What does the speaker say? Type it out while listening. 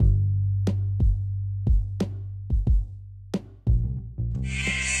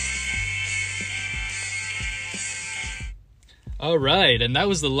All right, and that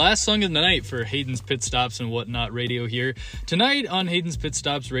was the last song of the night for Hayden's Pit Stops and Whatnot Radio here. Tonight on Hayden's Pit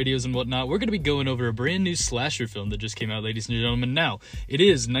Stops, Radios and Whatnot, we're going to be going over a brand new slasher film that just came out, ladies and gentlemen. Now, it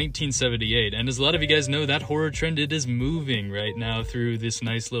is 1978, and as a lot of you guys know, that horror trend, it is moving right now through this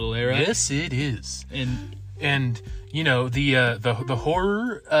nice little era. Yes, it is. And you know, the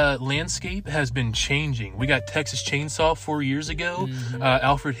horror landscape has been changing. We got Texas Chainsaw 4 years ago,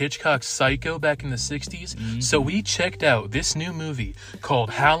 Alfred Hitchcock's Psycho back in the 60s. So we checked out this new movie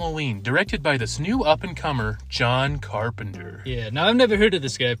called Halloween, directed by this new up-and-comer, John Carpenter. Yeah, now I've never heard of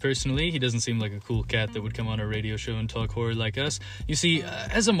this guy personally. He doesn't seem like a cool cat that would come on a radio show and talk horror like us. You see,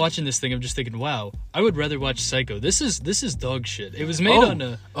 as I'm watching this thing, I'm just thinking, wow, I would rather watch Psycho. This is dog shit. It was made on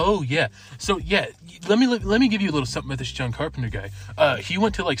a... Oh, yeah. So, yeah, let me give you a little something about this John Carpenter guy. He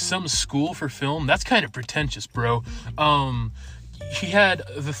went to like some school for film. That's kind of pretentious, bro. He had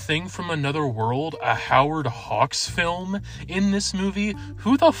The Thing from Another World, a Howard Hawks film in this movie.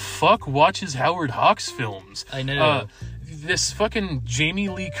 Who the fuck watches Howard Hawks films? I know. This fucking Jamie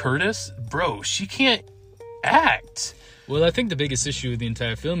Lee Curtis, bro, she can't act. Well, I think the biggest issue with the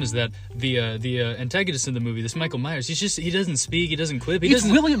entire film is that the antagonist in the movie, this Michael Myers, he doesn't speak, he doesn't quip. It's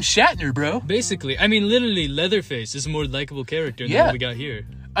William Shatner, bro. Basically. I mean, literally, Leatherface is a more likable character than what we got here.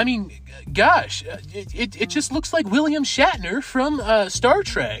 I mean, gosh, it just looks like William Shatner from Star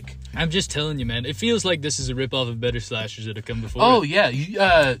Trek. I'm just telling you, man. It feels like this is a ripoff of better slashers that have come before. Oh, yeah.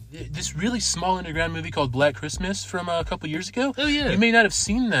 This really small underground movie called Black Christmas from a couple years ago. Oh, yeah. You may not have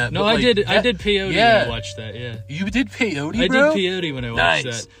seen that. No, but, I did. I did peyote when I watched that, yeah. You did peyote, bro? I did peyote when I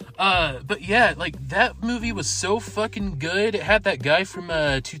watched that. But yeah, like, that movie was so fucking good. It had that guy from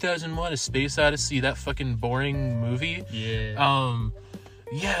 2001, A Space Odyssey, that fucking boring movie. Yeah.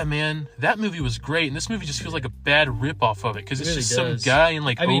 Yeah, man, that movie was great, and this movie just feels like a bad ripoff of it, because it's really just does. some guy in,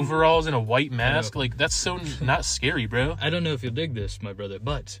 like, overalls and a white mask. Like, that's so not scary, bro. I don't know if you'll dig this, my brother,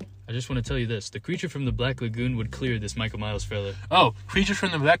 but I just want to tell you this. The creature from the Black Lagoon would clear this Michael Myers fella. Oh, creature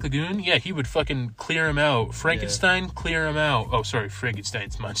from the Black Lagoon? Yeah, he would fucking clear him out. Frankenstein, clear him out. Oh, sorry,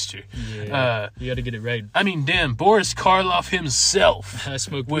 Frankenstein's monster. Yeah, you gotta get it right. I mean, damn, Boris Karloff himself I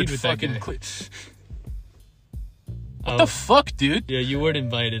smoked weed with that guy. What the fuck, dude? Yeah, you weren't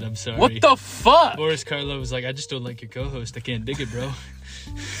invited, I'm sorry. What the fuck? Boris Karloff was like, I just don't like your co-host. I can't dig it, bro.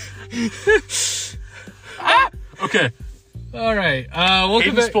 Okay. Alright,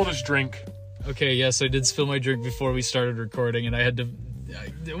 welcome back. Spilled his drink. Okay, yes, I did spill my drink before we started recording, and I had to...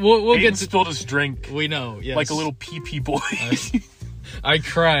 We'll get to... spilled his drink. We know, yes. Like a little pee-pee boy. I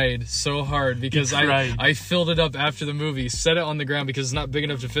cried so hard because I filled it up after the movie, set it on the ground because it's not big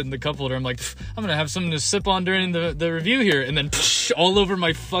enough to fit in the cup holder. I'm like, I'm gonna have something to sip on during the review here, and then all over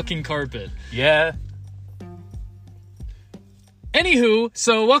my fucking carpet. Yeah. Anywho,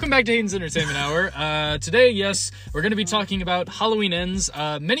 so welcome back to Hayden's Entertainment Hour. Today, yes, we're going to be talking about Halloween Ends.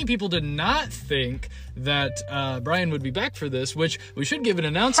 Many people did not think that Brian would be back for this, which we should give an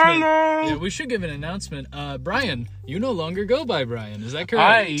announcement. Hello! Yeah, we should give an announcement. Brian, you no longer go by Brian. Is that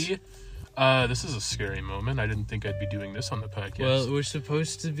correct? This is a scary moment. I didn't think I'd be doing this on the podcast. Well, we're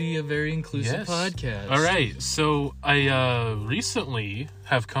supposed to be a very inclusive podcast. All right, so I recently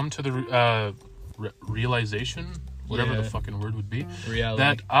have come to the realization... whatever the fucking word would be, reality,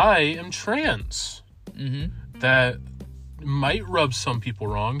 that I am trans. Mm-hmm. That might rub some people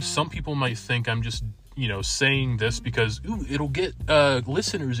wrong. Some people might think I'm just, saying this because, it'll get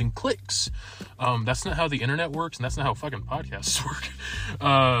listeners and clicks. That's not how the internet works, and that's not how fucking podcasts work.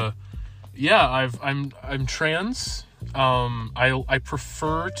 I'm trans. I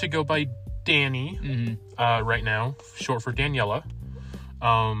prefer to go by Dani, right now, short for Daniela.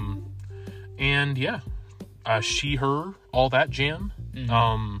 And yeah. She, her, all that jam.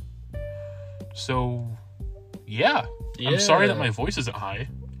 So, yeah. I'm sorry that my voice isn't high.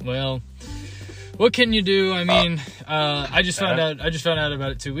 Well, what can you do? I mean, I just found out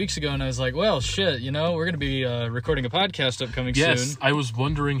about it 2 weeks ago, and I was like, well, shit, we're going to be recording a podcast upcoming soon. Yes, I was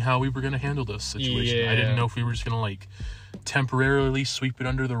wondering how we were going to handle this situation. Yeah. I didn't know if we were just going to, temporarily sweep it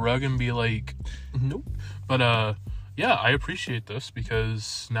under the rug and be like, nope. But, yeah, I appreciate this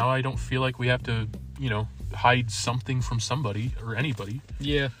because now I don't feel like we have to, hide something from somebody or anybody.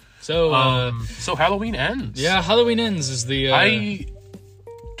 Yeah. So, so Halloween Ends. Yeah, Halloween Ends is the. I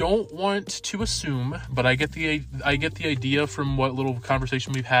don't want to assume, but I get the idea from what little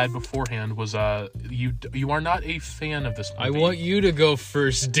conversation we've had beforehand was you are not a fan of this movie. I want you to go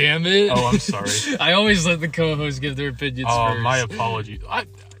first, damn it. Oh, I'm sorry. I always let the co-hosts give their opinions first. Oh, my apologies.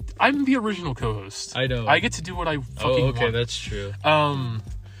 I'm the original co-host. I know. I get to do what I fucking want. Okay, that's true.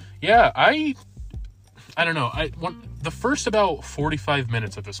 Yeah, I don't know. the first about 45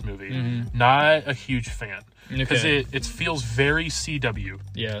 minutes of this movie, not a huge fan. Because it feels very CW.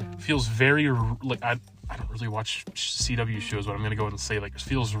 Yeah. Feels very, like, I don't really watch CW shows, but I'm going to go ahead and say, like, it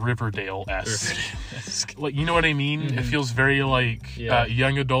feels Riverdale-esque. Like, you know what I mean? It feels very, like,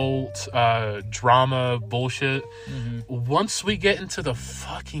 young adult, drama bullshit. Once we get into the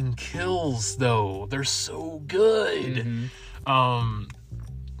fucking kills, though, they're so good.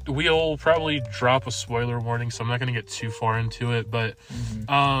 We'll probably drop a spoiler warning, so I'm not going to get too far into it, but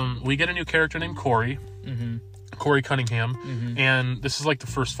we get a new character named Corey. Corey Cunningham. And this is like the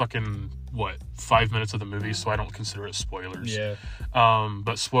first fucking, 5 minutes of the movie, so I don't consider it spoilers. Yeah.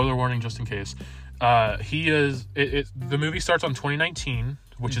 But spoiler warning just in case. The movie starts on 2019,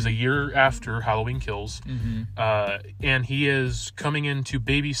 which is a year after Halloween Kills. And he is coming in to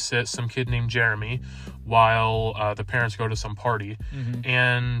babysit some kid named Jeremy while the parents go to some party.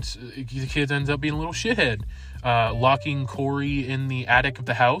 And the kid ends up being a little shithead, locking Corey in the attic of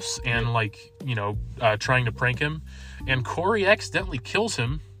the house and trying to prank him. And Corey accidentally kills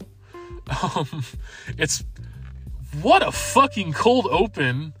him. It's what a fucking cold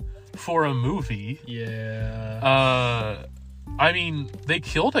open for a movie. Yeah. I mean, they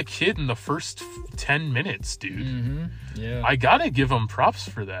killed a kid in the first 10 minutes, dude. Yeah. I gotta give them props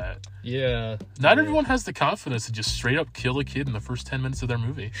for that. Yeah. Not everyone has the confidence to just straight up kill a kid in the first 10 minutes of their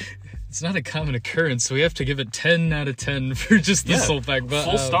movie. It's not a common occurrence, so we have to give it 10 out of 10 for just the sole fact. But,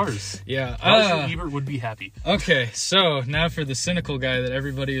 full stars. Yeah. Roger Ebert would be happy. Okay, so now for the cynical guy that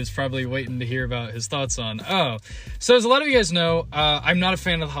everybody is probably waiting to hear about his thoughts on. So as a lot of you guys know, I'm not a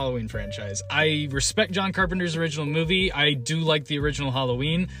fan of the Halloween franchise. I respect John Carpenter's original movie. I do like the original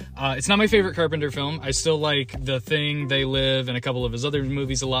Halloween. It's not my favorite Carpenter film. I still like The Thing, They Live, and a couple of his other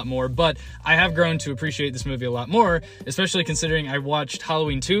movies a lot more, but I have grown to appreciate this movie a lot more, especially considering I watched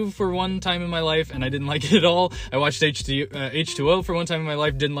Halloween 2 for one time in my life and I didn't like it at all. I watched H2O for one time in my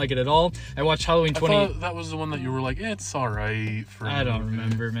life, didn't like it at all. I watched Halloween 20. I thought that was the one that you were like, it's alright. I don't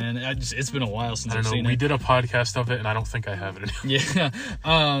remember, man. It's been a while since I've seen it. We did a podcast of it and I don't think I have it anymore.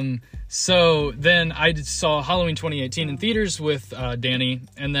 Yeah. So then I saw Halloween 2018 in theaters with Dani,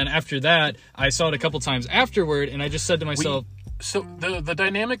 and then after that I saw it a couple times afterward, and I just said to myself, so the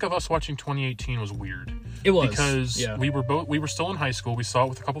dynamic of us watching 2018 was weird. It was, because we were still in high school. We saw it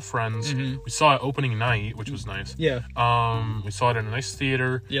with a couple friends. We saw it opening night, which was nice. Yeah. We saw it in a nice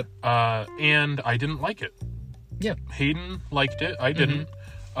theater. Yep. And I didn't like it. Yeah. Hayden liked it. I didn't.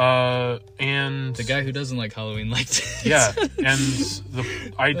 And the guy who doesn't like Halloween liked it. Yeah. And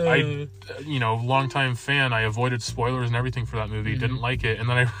I longtime fan. I avoided spoilers and everything for that movie. Didn't like it. And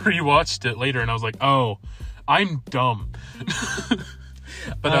then I rewatched it later, and I was like, oh, I'm dumb.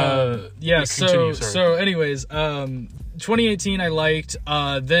 But so anyways, 2018 I liked.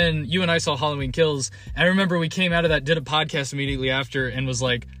 Then you and I saw Halloween Kills. I remember we came out of that, did a podcast immediately after, and was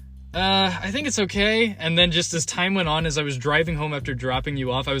like, I think it's okay. And then just as time went on, as I was driving home after dropping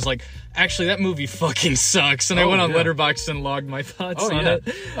you off, I was like, actually, that movie fucking sucks. And I went on Letterboxd and logged my thoughts on it.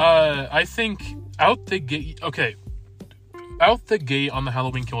 I think out the gate on the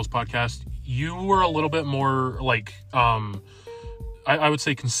Halloween Kills podcast, you were a little bit more like, I would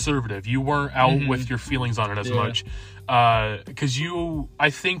say conservative. You weren't out with your feelings on it as much. Because I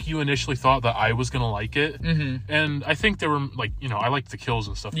think you initially thought that I was going to like it. And I think there were, like, I liked the kills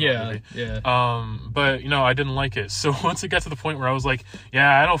and stuff. Yeah. But, I didn't like it. So once it got to the point where I was like,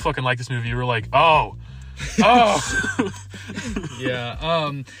 yeah, I don't fucking like this movie, you were like, oh.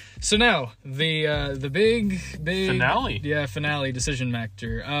 Yeah. So now the big finale. Yeah, finale decision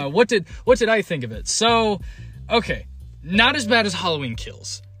maker. What did I think of it? So, okay, not as bad as Halloween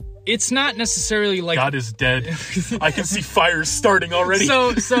Kills. It's not necessarily like God is dead. I can see fires starting already.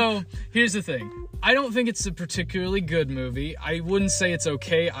 So here's the thing. I don't think it's a particularly good movie. I wouldn't say it's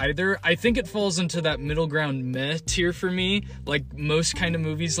okay either. I think it falls into that middle ground meh tier for me, like most kind of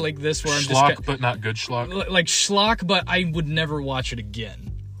movies like this where I'm schlock, but not good schlock. Like schlock, but I would never watch it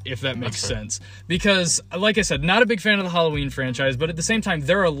again, if that makes sense. Because, like I said, not a big fan of the Halloween franchise, but at the same time,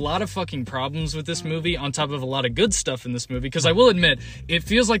 there are a lot of fucking problems with this movie on top of a lot of good stuff in this movie. Because I will admit, it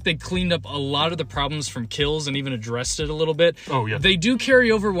feels like they cleaned up a lot of the problems from Kills and even addressed it a little bit. Oh, yeah. They do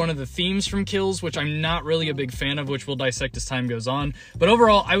carry over one of the themes from Kills, which I'm not really a big fan of, which we'll dissect as time goes on. But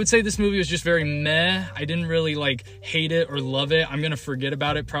overall, I would say this movie was just very meh. I didn't really, hate it or love it. I'm gonna forget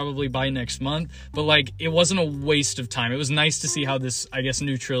about it probably by next month. But, it wasn't a waste of time. It was nice to see how this, I guess,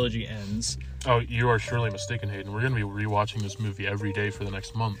 new trilogy ends. Oh, you are surely mistaken, Hayden. We're going to be rewatching this movie every day for the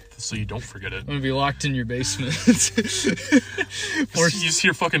next month, so you don't forget it. I'm going to be locked in your basement. Or you just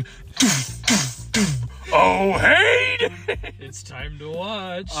hear fucking... Oh, Hayden! It's time to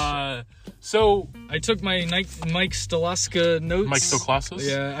watch. So I took my Mike Stolaska notes. Mike Stoklaskas?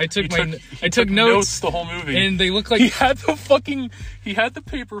 Yeah, I took He took notes the whole movie, and they look like he had the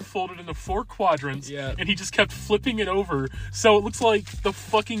paper folded into 4 quadrants, Yeah. and he just kept flipping it over, so it looks like the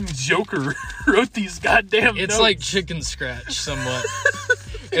fucking Joker wrote these goddamn it's notes. like chicken scratch somewhat.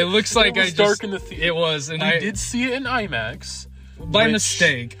 It looks like It was dark in the theater. It was, and I did see it in IMAX. by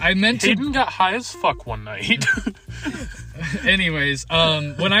mistake. I meant to. Hayden got high as fuck one night. Anyways,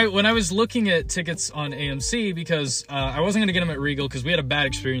 when I was looking at tickets on AMC because I wasn't gonna get them at Regal because we had a bad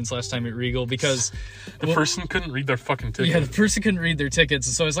experience last time at Regal because the person couldn't read their fucking ticket. Yeah, the person couldn't read their tickets,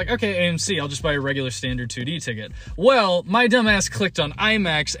 and so I was like, okay, AMC, I'll just buy a regular standard 2D ticket. Well, my dumbass clicked on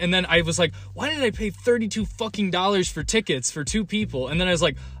IMAX, and then I was like, why did I pay $32 fucking for tickets for 2 people? And then I was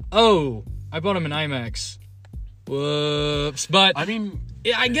like, oh, I bought them in IMAX. Whoops. But I mean,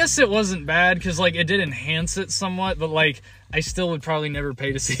 I guess it wasn't bad because like it did enhance it somewhat, but like I still would probably never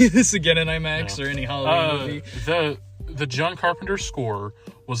pay to see this again in IMAX or any Halloween movie. The John Carpenter score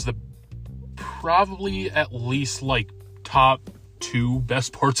was probably at least like top 2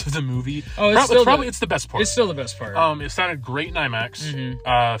 best parts of the movie. Oh, it's the best part. It's still the best part. It sounded great in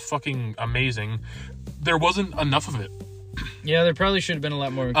IMAX. Fucking amazing. There wasn't enough of it. Yeah, there probably should have been a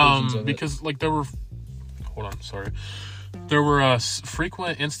lot more inclusions of it. Because like there were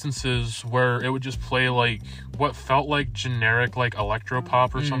frequent instances where it would just play like what felt like generic like electro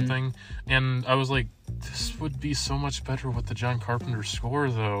pop or something, and I was like, this would be so much better with the John Carpenter score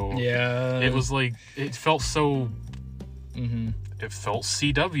though. Yeah, it was like it felt so it felt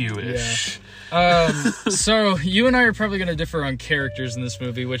CW-ish. Yeah. So you and I are probably going to differ on characters in this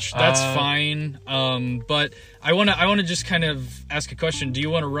movie, which that's fine. But I want to just kind of ask a question. Do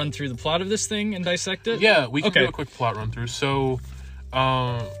you want to run through the plot of this thing and dissect it? Yeah, we can do a quick plot run through. So,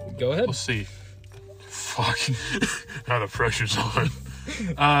 go ahead. Let's see. Fuck. Now the pressure's on.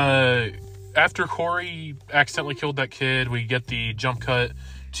 After Corey accidentally killed that kid, we get the jump cut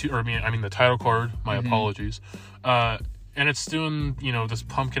the title card. My apologies. And it's doing, this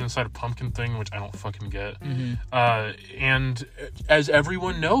pumpkin inside a pumpkin thing, which I don't fucking get. And as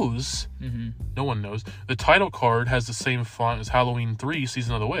everyone knows, no one knows, the title card has the same font as Halloween 3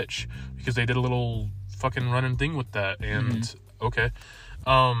 Season of the Witch, because they did a little fucking running thing with that. And, okay.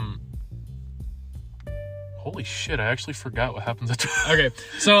 Holy shit, I actually forgot what happens at the Okay,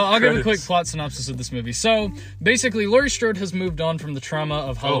 so I'll give a quick plot synopsis of this movie. So, basically, Laurie Strode has moved on from the trauma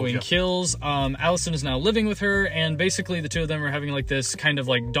of Halloween Kills. Allison is now living with her, and basically the two of them are having like this kind of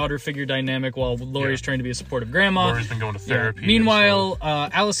like daughter figure dynamic while Laurie's trying to be a supportive grandma. Laurie's been going to therapy. Meanwhile,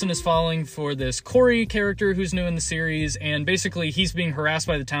 Allison is falling for this Corey character who's new in the series, and basically he's being harassed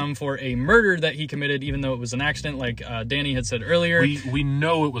by the town for a murder that he committed, even though it was an accident, like Dani had said earlier. We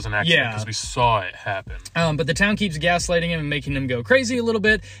know it was an accident because we saw it happen. But the town keeps gaslighting him and making him go crazy a little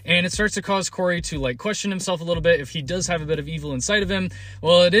bit, and it starts to cause Corey to like question himself a little bit if he does have a bit of evil inside of him.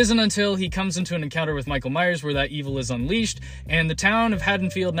 Well, it isn't until he comes into an encounter with Michael Myers where that evil is unleashed, and the town of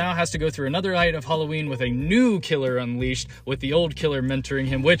Haddonfield now has to go through another night of Halloween with a new killer unleashed, with the old killer mentoring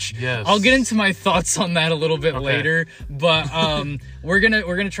him, which I'll get into my thoughts on that a little bit later, but we're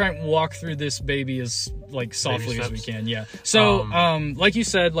gonna try and walk through this baby as like softly as we can. So like you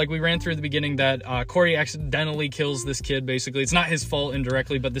said, like we ran through the beginning that Corey accidentally kills this kid. Basically, it's not his fault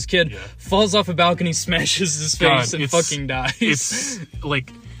indirectly, but this kid falls off a balcony, smashes his face, and fucking dies. It's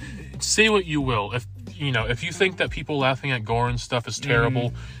like, say what you will, if you think that people laughing at gore and stuff is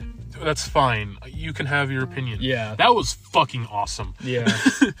terrible, that's fine. You can have your opinion. Yeah. That was fucking awesome. Yeah.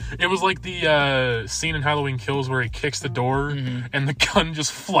 It was like the scene in Halloween Kills where he kicks the door and the gun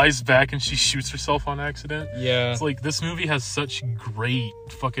just flies back and she shoots herself on accident. Yeah. It's like, this movie has such great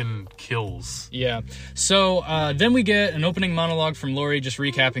fucking kills. Yeah. So then we get an opening monologue from Laurie just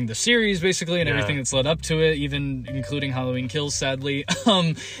recapping the series basically and everything that's led up to it, even including Halloween Kills, sadly.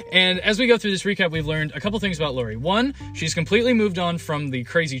 And as we go through this recap, we've learned a couple things about Laurie. One, she's completely moved on from the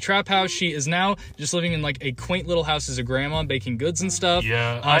crazy trap house. She is now just living in like a quaint little house as a grandma, baking goods and stuff.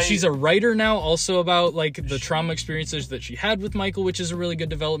 She's a writer now, also about like the trauma experiences that she had with Michael, which is a really good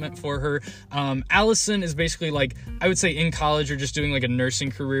development for her. Allison is basically like, I would say in college or just doing like a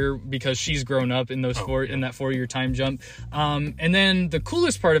nursing career because she's grown up in those in that 4-year time jump. And then the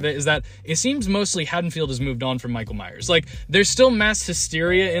coolest part of it is that it seems mostly Haddonfield has moved on from Michael Myers. Like there's still mass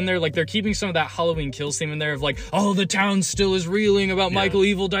hysteria in there. Like they're keeping some of that Halloween Kills theme in there of like, oh, the town still is reeling about Michael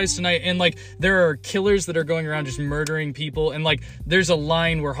Evil dies tonight. And like there are killers that are going around just murdering people, and like there's a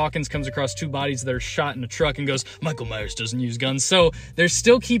line where Hawkins comes across 2 bodies that are shot in a truck and goes, Michael Myers doesn't use guns. So they're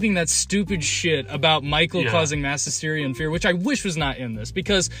still keeping that stupid shit about Michael causing mass hysteria and fear, which I wish was not in this,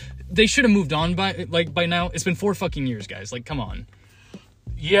 because they should have moved on by now. It's been 4 fucking years, guys. Like, come on.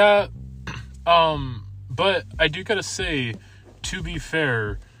 Yeah, But I do gotta say, to be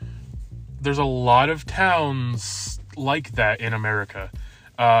fair, there's a lot of towns like that in America.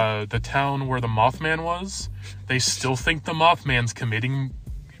 The town where the Mothman was, they still think the Mothman's committing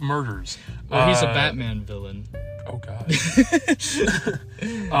murders. Well, he's a Batman villain. Oh God.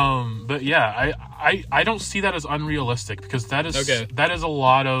 But yeah, I don't see that as unrealistic, because that is a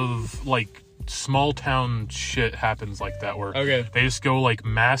lot of like small town shit happens like that, where they just go like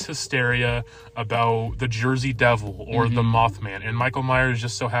mass hysteria about the Jersey Devil or the Mothman, and Michael Myers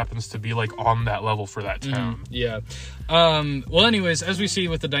just so happens to be like on that level for that town. Yeah. Well, anyways, as we see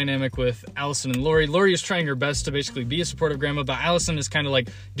with the dynamic with Allison and Laurie is trying her best to basically be a supportive grandma, but Allison is kind of like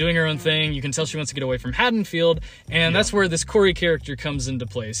doing her own thing. You can tell she wants to get away from Haddonfield, and that's where this Corey character comes into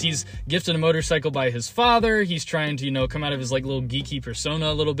place. He's gifted a motorcycle by his father. He's trying to, you know, come out of his like little geeky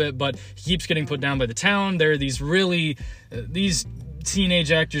persona a little bit, but he keeps getting put down by the town. There are these really, these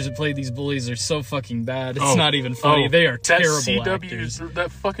teenage actors that play these bullies are so fucking bad. It's not even funny. They are terrible actors.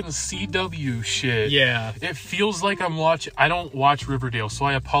 That fucking CW shit. Yeah. It feels like I'm watching... I don't watch Riverdale, so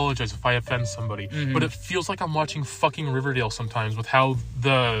I apologize if I offend somebody. But it feels like I'm watching fucking Riverdale sometimes with how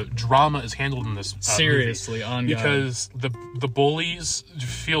the drama is handled in this Seriously, movie. on Because the bullies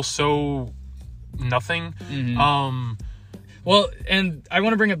feel so nothing. Well, and I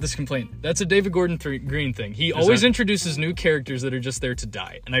want to bring up this complaint. That's a David Gordon Green thing. He always introduces new characters that are just there to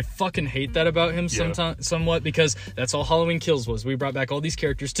die. And I fucking hate that about him somewhat, because that's all Halloween Kills was. We brought back all these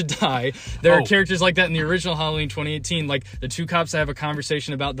characters to die. There are characters like that in the original Halloween 2018, like the two cops that have a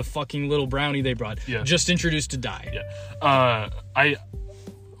conversation about the fucking little brownie they brought. Just introduced to die. I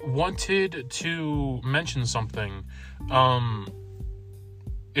wanted to mention something.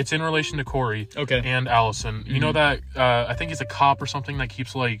 It's in relation to Corey and Allison. You know that, I think he's a cop or something that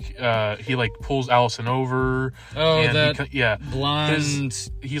keeps, like, he, like, pulls Allison over. Blonde.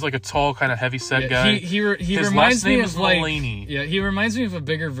 He's, like, a tall, kind of heavy-set guy. He reminds me of, like... he reminds me of a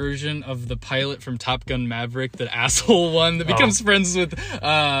bigger version of the pilot from Top Gun Maverick, that asshole one that becomes friends with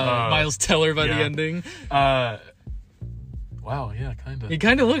Miles Teller by the ending. Wow, yeah, kind of. He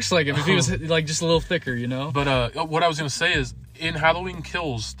kind of looks like him if he was, like, just a little thicker, you know? But what I was going to say is, in Halloween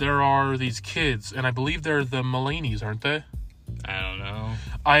Kills, there are these kids, and I believe they're the Mulaney's, aren't they? I don't know.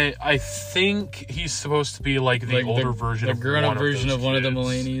 I think he's supposed to be like the older version of grown-up version of one of the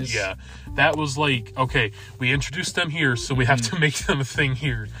Mulaney's. Yeah, that was like, okay, we introduced them here, so we have to make them a thing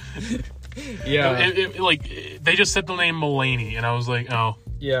here. Like they just said the name Mulaney, and I was like, oh.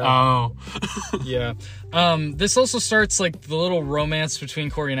 This also starts like the little romance between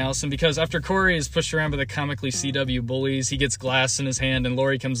Corey and Allison, because after Corey is pushed around by the comically CW bullies, he gets glass in his hand, and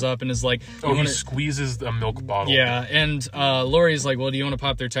Laurie comes up and is like, he squeezes a milk bottle. And Laurie's like, well, do you want to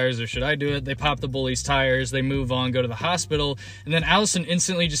pop their tires or should I do it? They pop the bullies' tires, they move on, go to the hospital, and then Allison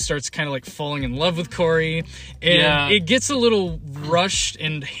instantly just starts kind of like falling in love with Corey, and it gets a little rushed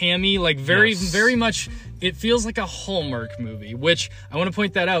and hammy, like very much. It feels like a Hallmark movie, which I want to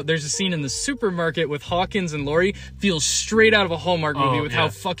point that out. There's a scene in the supermarket with Hawkins and Laurie, feels straight out of a Hallmark movie with how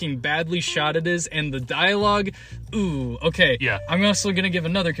fucking badly shot it is, and the dialogue. Ooh, okay. I'm also going to give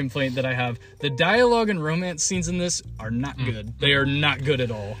another complaint that I have. The dialogue and romance scenes in this are not good. They are not good at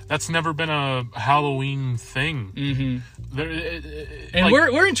all. That's never been a Halloween thing. And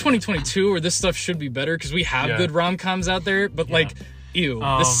we're in 2022 where this stuff should be better, because we have good rom-coms out there, but like, ew,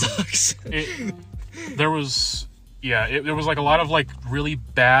 this sucks. There was like a lot of like really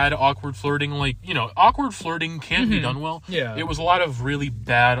bad awkward flirting, like, you know, awkward flirting can be done well. It was a lot of really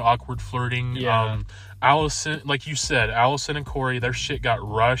bad awkward flirting. Allison, like you said, Allison and Corey, their shit got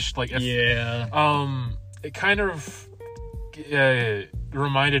rushed. Like, it kind of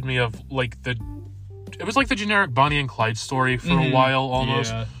reminded me of like it was like the generic Bonnie and Clyde story for a while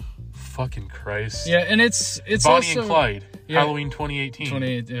almost. Fucking Christ. And it's Bonnie also, and Clyde. Halloween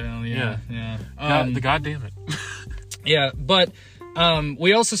 2018. The goddamn it. But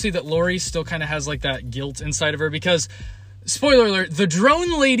we also see that Laurie still kind of has like that guilt inside of her, because spoiler alert, the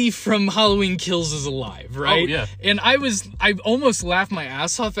drone lady from Halloween Kills is alive, right? And I almost laughed my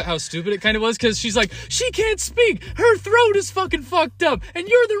ass off at how stupid it kind of was, because she's like, she can't speak, her throat is fucking fucked up, and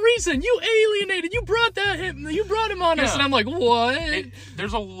you're the reason, you alienated, you brought him on us, and I'm like, what?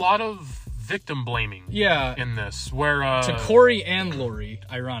 There's a lot of victim blaming in this, where to Corey and Laurie,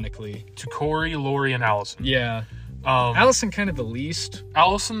 ironically. To Corey, Laurie, and Allison. Allison kind of the least.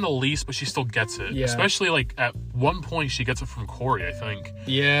 Allison the least, but she still gets it. Especially like at one point she gets it from Corey, I think.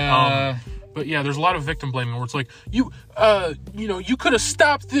 But there's a lot of victim blaming where it's like, you could have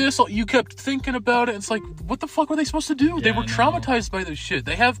stopped this. You kept thinking about it. It's like, what the fuck were they supposed to do? They were traumatized by this shit.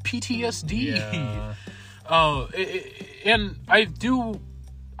 They have PTSD. And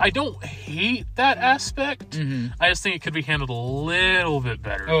I don't hate that aspect. I just think it could be handled a little bit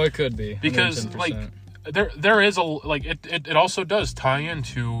better. Oh, it could be. Because 110%. like there is a like it also does tie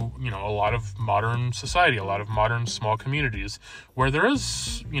into, you know, a lot of modern society, a lot of modern small communities where there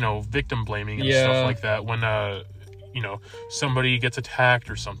is, you know, victim blaming and stuff like that when you know, somebody gets attacked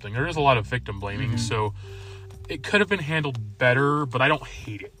or something. There is a lot of victim blaming, so it could have been handled better, but I don't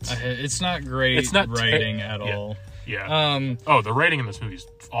hate it. It's not great. It's not writing at all. Yeah. The writing in this movie is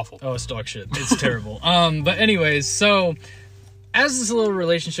awful. Oh, it's dog shit. It's terrible. But anyways, so as this little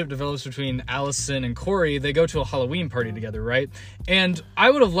relationship develops between Allison and Corey, they go to a Halloween party together, right? And I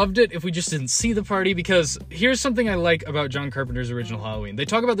would have loved it if we just didn't see the party, because here's something I like about John Carpenter's original Halloween. They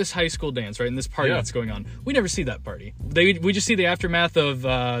talk about this high school dance, right, and this party that's going on. We never see that party. We just see the aftermath of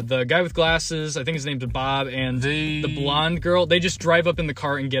the guy with glasses, I think his name's Bob, and the blonde girl. They just drive up in the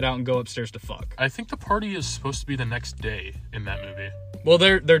car and get out and go upstairs to fuck. I think the party is supposed to be the next day in that movie. Well,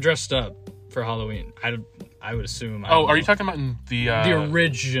 they're dressed up for Halloween. I would assume. Are you talking about in the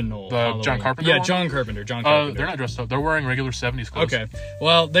original Halloween. John Carpenter? Yeah, one? John Carpenter. They're not dressed up. They're wearing regular 70s clothes. Okay.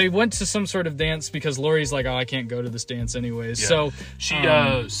 Well, they went to some sort of dance because Laurie's like, oh, I can't go to this dance anyways. Yeah. So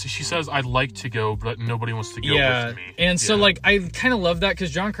she says, I'd like to go, but nobody wants to go with me. And so like I kind of love that,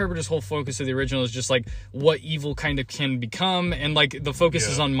 because John Carpenter's whole focus of the original is just like what evil kind of can become, and like the focus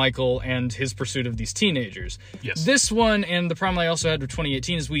is on Michael and his pursuit of these teenagers. Yes. This one, and the problem I also had with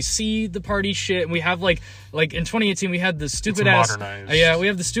 2018 is we see the party shit, and we have like in 2018 we had the stupid ass we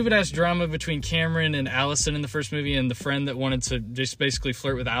have the stupid ass drama between Cameron and Allison in the first movie, and the friend that wanted to just basically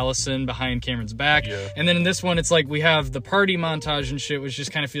flirt with Allison behind Cameron's back. And then in this one it's like we have the party montage and shit, which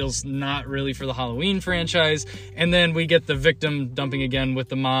just kind of feels not really for the Halloween franchise, and then we get the victim dumping again with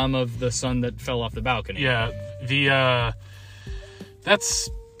the mom of the son that fell off the balcony. That's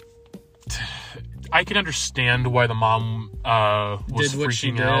I can understand why the mom was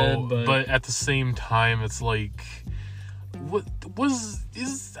freaking out, but at the same time, it's like,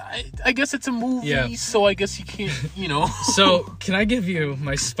 I guess it's a movie, so I guess you can't, you know. So, can I give you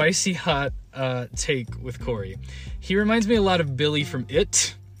my spicy hot take with Corey? He reminds me a lot of Billy from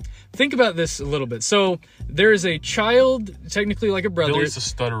It. Think about this a little bit. So there is a child, technically like a brother. Billy's a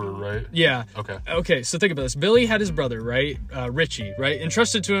stutterer, right? Yeah. Okay, so think about this. Billy had his brother, right? Richie, right?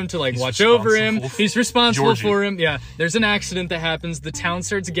 Entrusted to him to like watch over him. He's responsible for him. Yeah. There's an accident that happens. The town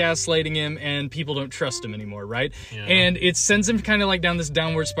starts gaslighting him, and people don't trust him anymore, right? Yeah. And it sends him kind of like down this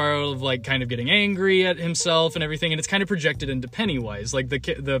downward spiral of like kind of getting angry at himself and everything. And it's kind of projected into Pennywise, like the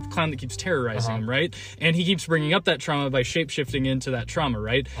clown that keeps terrorizing him, right? And he keeps bringing up that trauma by shape-shifting into that trauma,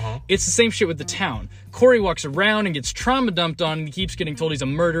 right? It's the same shit with the town. Corey walks around and gets trauma dumped on, and he keeps getting told he's a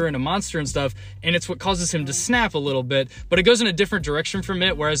murderer and a monster and stuff, and it's what causes him to snap a little bit, but it goes in a different direction from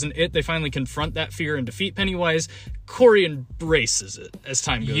it, whereas in It, they finally confront that fear and defeat Pennywise. Corey embraces it as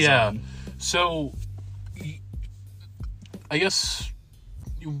time goes on. So, I guess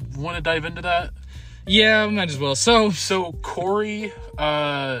you want to dive into that? Yeah, we might as well. So Corey,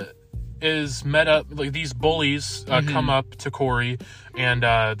 is met up, like these bullies come up to Corey, and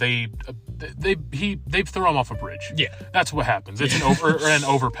they throw him off a bridge. Yeah, that's what happens. It's an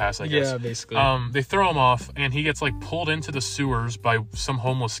overpass, I guess. Yeah, basically. They throw him off, and he gets like pulled into the sewers by some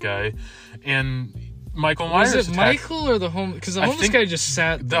homeless guy, and Michael Myers. Was it Michael or the homeless? Because the homeless guy just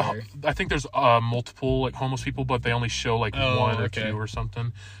sat there. I think there's multiple like homeless people, but they only show like one or two or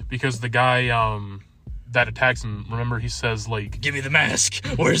something, because the guy that attacks him, remember, he says like, give me the mask,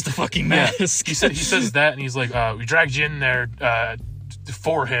 where's the fucking mask? He says that, and he's like, we dragged you in there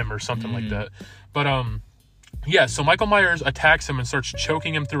for him or something like that. But so Michael Myers attacks him and starts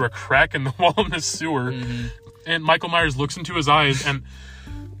choking him through a crack in the wall in the sewer, and Michael Myers looks into his eyes and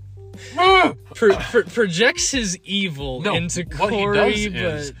projects his evil into Corey. What he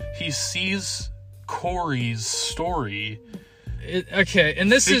does is he sees Corey's story.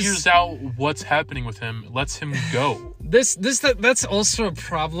 And this figures out what's happening with him, lets him go. That's also a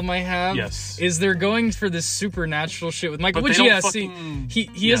problem I have. Yes, is they're going for this supernatural shit with Michael, which he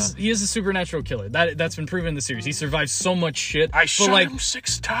is a supernatural killer. That's been proven in the series. He survives so much shit. I shot him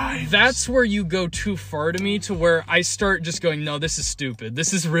 6 times. That's where you go too far to me, to where I start just going, no, this is stupid.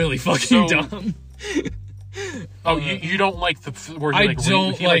 This is really fucking dumb. You don't like where I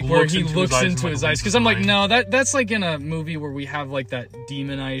don't like where he looks into his eyes, because I'm like, no, that's like in a movie where we have like that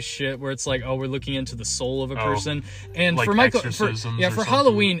demonized shit where it's like, oh, we're looking into the soul of a person, and like for Michael, for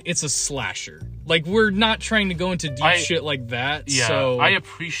Halloween, it's a slasher. Like, we're not trying to go into deep shit like that. Yeah, so I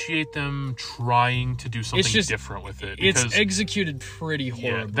appreciate them trying to do something different with it. It's executed pretty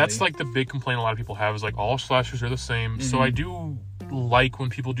horribly. Yeah, that's like the big complaint a lot of people have, is like all slashers are the same. So I do like when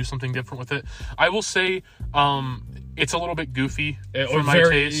people do something different with it. I will say, it's a little bit goofy for my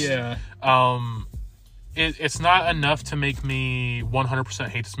taste. Yeah. It's not enough to make me 100%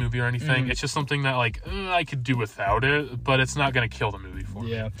 hate this movie or anything. It's just something that, like, I could do without it, but it's not going to kill the movie for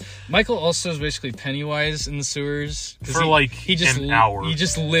me. Yeah. Michael also is basically Pennywise in the sewers. For, an hour. He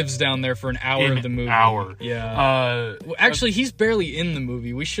just lives down there for an hour of the movie. Yeah. Actually, he's barely in the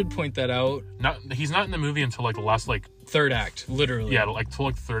movie. We should point that out. He's not in the movie until, like, the last, like... third act, literally. Yeah, till,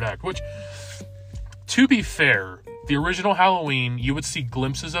 like, the third act. Which, to be fair... The original Halloween, you would see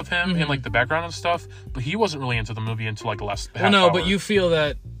glimpses of him in, like, the background and stuff, but he wasn't really into the movie until, like, the last half hour. But you feel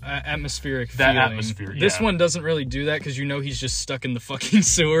that atmospheric feeling. Atmosphere, yeah. This one doesn't really do that, because you know he's just stuck in the fucking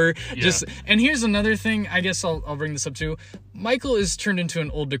sewer. Yeah. And here's another thing, I guess I'll bring this up too. Michael is turned into an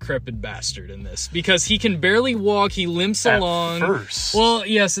old decrepit bastard in this, because he can barely walk, he limps along. First. Well,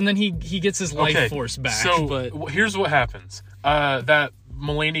 yes, and then he gets his life force back. So, here's what happens. That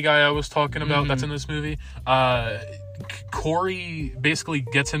Mulaney guy I was talking about that's in this movie, Corey basically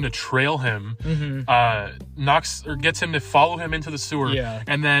gets him to trail him, gets him to follow him into the sewer,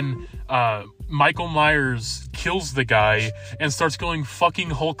 and then Michael Myers kills the guy and starts going fucking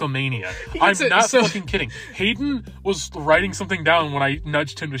Hulkamania. I'm not fucking kidding. Hayden was writing something down when I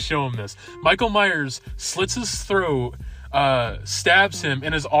nudged him to show him this. Michael Myers slits his throat, stabs him,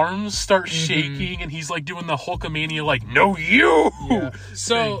 and his arms start shaking, and he's like doing the Hulkamania, like, no, you! Yeah.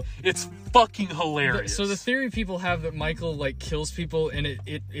 So it's fucking hilarious. So the theory people have that Michael, like, kills people and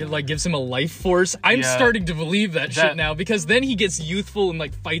it like gives him a life force, I'm starting to believe that shit now, because then he gets youthful and,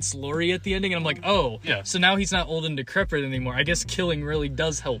 like, fights Laurie at the ending, and I'm like, so now he's not old and decrepit anymore. I guess killing really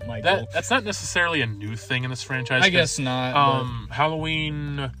does help Michael. That's not necessarily a new thing in this franchise. I guess not.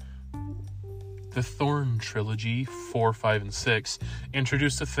 Halloween... The Thorn trilogy, 4, 5, and 6,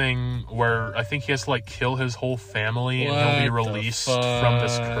 introduced a thing where I think he has to, like, kill his whole family and he'll be released from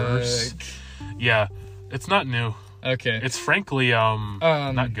this curse. Yeah, it's not new. Okay. It's frankly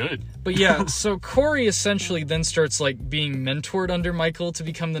not good. But yeah, so Corey essentially then starts, like, being mentored under Michael to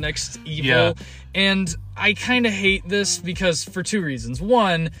become the next evil. Yeah. And I kind of hate this because for two reasons.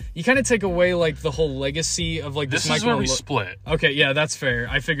 One, you kind of take away, like, the whole legacy of, like, this Michael. This is where we split. Okay, yeah, that's fair.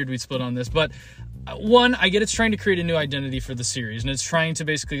 I figured we'd split on this. But one, I get it's trying to create a new identity for the series, and it's trying to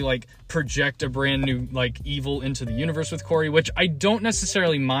basically, like, project a brand new, like, evil into the universe with Corey, which I don't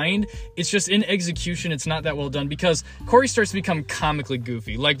necessarily mind. It's just in execution, it's not that well done, because Corey starts to become comically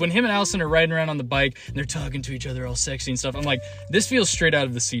goofy. Like, when him and Allison are riding around on the bike, and they're talking to each other all sexy and stuff, I'm like, this feels straight out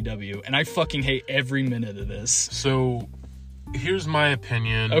of the CW, and I fucking hate every minute of this. So, here's my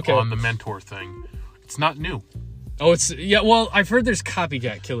opinion on the mentor thing. It's not new. Oh, well, I've heard there's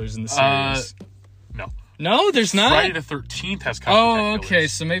copycat killers in the series. No, there's not? Friday the 13th has copycat killers. Okay,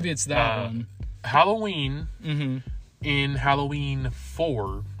 so maybe it's that one. Halloween, in Halloween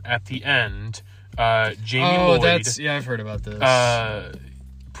 4, at the end, Jamie Lloyd... I've heard about this.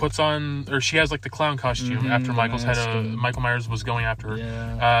 Puts on... Or she has, like, the clown costume after Michael Myers was going after her.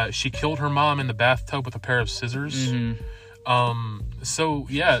 Yeah. She killed her mom in the bathtub with a pair of scissors. So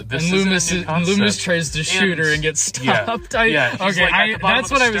yeah, this and Loomis, is a new concept. Loomis tries to shoot her and gets stopped.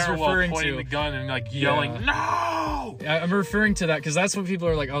 That's what I was referring pointing to. The gun and, like, yelling, no! I'm referring to that because that's what people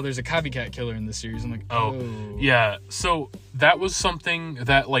are like. Oh, there's a copycat killer in this series. I'm like, oh, yeah. So that was something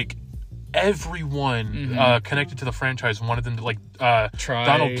that, like, everyone connected to the franchise wanted them to, like, try.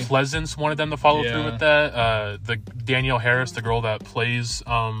 Donald Pleasance wanted them to follow through with that. The Danielle Harris, the girl that plays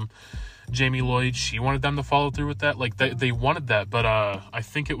Jamie Lloyd, she wanted them to follow through with that. Like, they wanted that, but I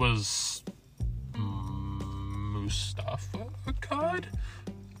think it was Mustafa Akkad,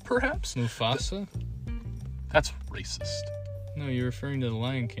 perhaps? Mufasa? That's racist. No, you're referring to the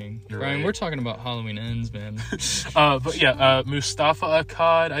Lion King. You're Brian, right. We're talking about Halloween Ends, man. But yeah, Mustafa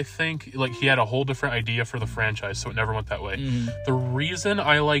Akkad, I think, like, he had a whole different idea for the franchise, so it never went that way. The reason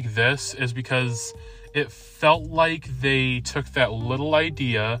I like this is because it felt like they took that little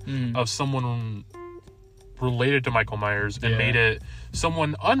idea of someone related to Michael Myers and made it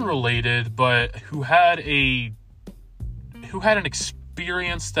someone unrelated, but who had an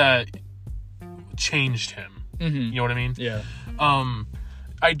experience that changed him. You know what I mean? Yeah.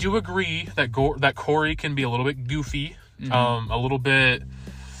 I do agree that Corey can be a little bit goofy, a little bit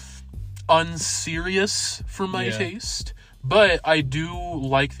unserious for my taste, but I do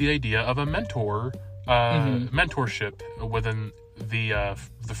like the idea of a mentorship within the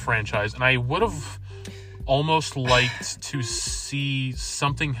franchise, and I would have almost liked to see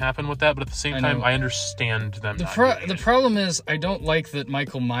something happen with that, but at the same time, I understand them. The problem is, I don't like that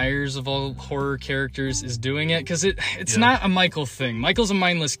Michael Myers of all horror characters is doing it, because it's not a Michael thing. Michael's a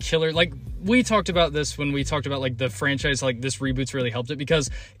mindless killer. Like, we talked about this when we talked about like the franchise, like this reboot's really helped it because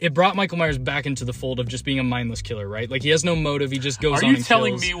it brought Michael Myers back into the fold of just being a mindless killer, right? Like he has no motive, he just goes on and kills. Are you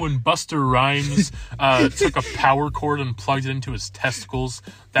telling me when Buster Rhymes took a power cord and plugged it into his testicles,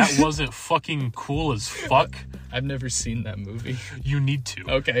 that wasn't fucking cool as fuck? I've never seen that movie. You need to.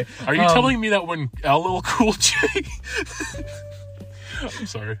 Okay. Are you telling me that when LL Cool J... I'm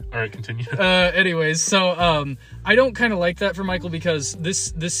sorry. All right, continue. Anyways, so I don't kind of like that for Michael because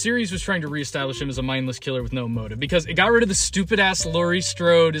this series was trying to reestablish him as a mindless killer with no motive because it got rid of the stupid ass Laurie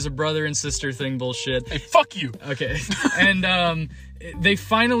Strode as a brother and sister thing bullshit. Hey, fuck you. Okay, and they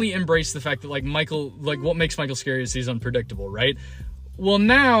finally embraced the fact that like Michael, like what makes Michael scary is he's unpredictable, right? Well,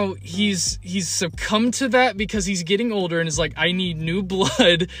 now he's succumbed to that because he's getting older and is like, I need new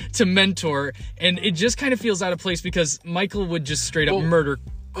blood to mentor. And it just kind of feels out of place because Michael would just straight up murder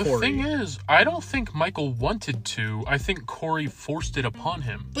Corey. The thing is, I don't think Michael wanted to. I think Corey forced it upon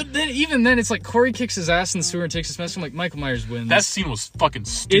him. But then, even then, it's like Corey kicks his ass in the sewer and takes his mess. I'm like, Michael Myers wins. That scene was fucking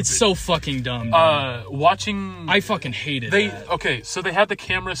stupid. It's so fucking dumb. Watching... I fucking hated that. Okay, so they had the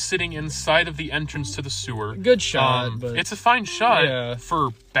camera sitting inside of the entrance to the sewer. Good shot, but... It's a fine shot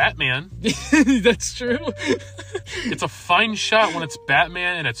for Batman. That's true. It's a fine shot when it's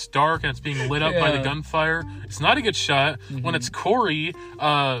Batman and it's dark and it's being lit up by the gunfire. It's not a good shot when it's Corey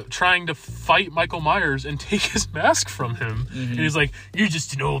trying to fight Michael Myers and take his mask from him. And he's like, you're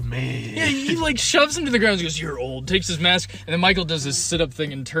just an old man. Yeah, he like shoves him to the ground and goes, you're old, takes his mask, and then Michael does his sit-up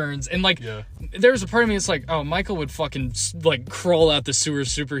thing and turns. And like, there's a part of me that's like, oh, Michael would fucking like crawl out the sewer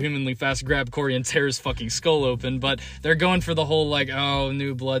superhumanly fast, grab Corey and tear his fucking skull open. But they're going for the whole like, oh,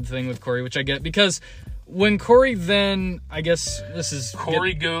 new blood thing with Corey, which I get because when Corey then, I guess this is...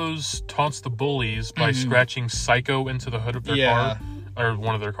 Corey taunts the bullies by scratching Psycho into the hood of their car. Or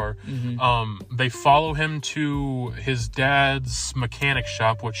one of their car. They follow him to his dad's mechanic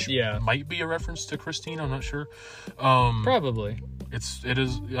shop, which might be a reference to Christine. I'm not sure. Probably. It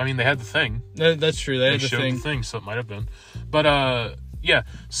is. I mean, they had the thing. That's true. They showed the thing, so it might have been. But yeah.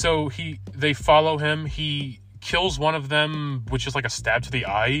 So they follow him. He kills one of them, which is like a stab to the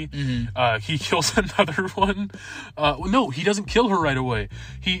eye. He kills another one. No, he doesn't kill her right away.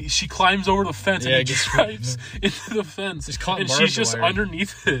 She climbs over the fence and he drives into the fence. And she's just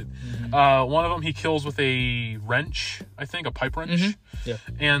underneath it. One of them he kills with a wrench, I think, a pipe wrench.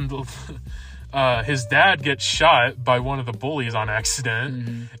 And his dad gets shot by one of the bullies on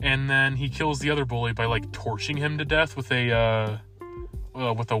accident. And then he kills the other bully by like torching him to death with a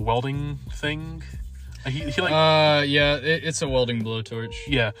welding thing. It's a welding blowtorch.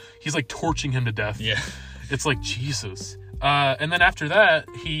 Yeah, he's like torching him to death. Yeah, it's like Jesus. And then after that,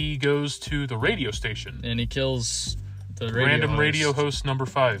 he goes to the radio station and he kills the radio host number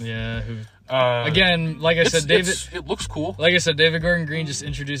 5. Yeah. Again, like I said, David. It looks cool. Like I said, David Gordon Green just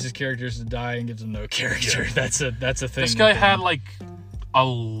introduces characters to die and gives them no character. Yeah. That's a thing. This guy had like a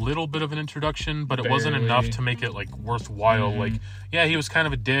little bit of an introduction, but it wasn't enough to make it like worthwhile. Like, yeah, he was kind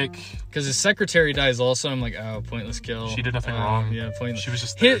of a dick because his secretary dies also. I'm like, oh, pointless kill. She did nothing wrong. Yeah, pointless. She was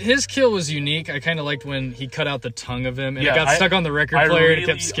just there. His kill was unique. I kind of liked when he cut out the tongue of him and it got stuck on the record player and it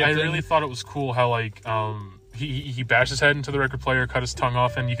kept skipping. I really thought it was cool how like he bashed his head into the record player, cut his tongue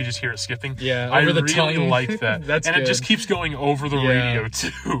off, and you could just hear it skipping. Yeah, I really liked that. That's and good. It just keeps going over the radio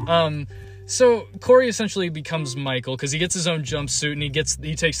too. So Corey essentially becomes Michael because he gets his own jumpsuit and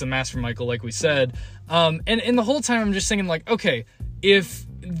he takes the mask from Michael, like we said. And the whole time I'm just thinking like, okay, if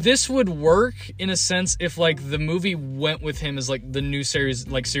this would work in a sense if like the movie went with him as like the new series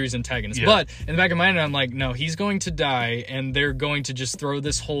antagonist. But in the back of my mind I'm like, no, he's going to die and they're going to just throw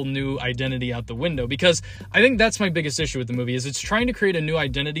this whole new identity out the window because I think that's my biggest issue with the movie is it's trying to create a new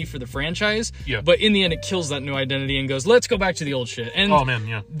identity for the franchise, but in the end it kills that new identity and goes, let's go back to the old shit. And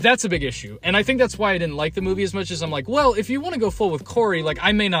that's a big issue. And I think that's why I didn't like the movie as much as I'm like, well, if you want to go full with Corey, like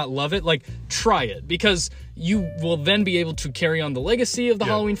I may not love it, like try it because you will then be able to carry on the legacy of the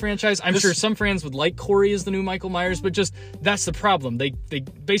Halloween franchise. I'm sure some fans would like Corey as the new Michael Myers, but just that's the problem. They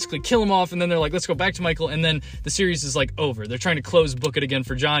basically kill him off, and then they're like, let's go back to Michael, and then the series is like over. They're trying to close book it again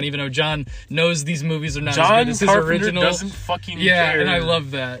for John, even though John knows these movies are not as good as his original. Doesn't fucking care. And I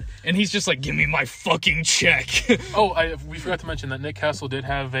love that. And he's just like, give me my fucking check. We forgot to mention that Nick Castle did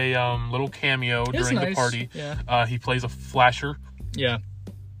have a little cameo during the party. Yeah. He plays a flasher. Yeah.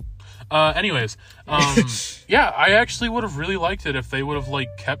 Anyways, I actually would have really liked it if they would have like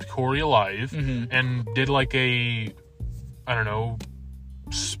kept Corey alive and did like a, I don't know,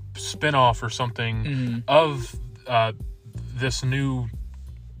 spin-off or something of this new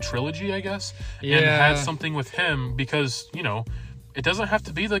trilogy, I guess, and had something with him because, you know, it doesn't have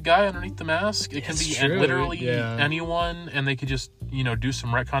to be the guy underneath the mask. It can be literally anyone, and they could just, do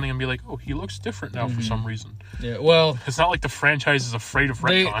some retconning and be like, oh, he looks different now for some reason. Yeah, well... It's not like the franchise is afraid of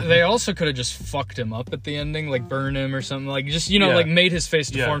retcon. They also could have just fucked him up at the ending, like burn him or something. Like, just, like made his face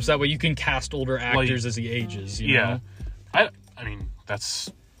deform so that way you can cast older actors as he ages, you know? I mean,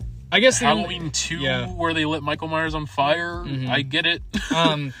 that's... I guess Halloween 2, where they lit Michael Myers on fire. I get it.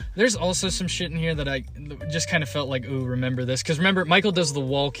 There's also some shit in here that I just kind of felt like, ooh, remember this? Because remember, Michael does the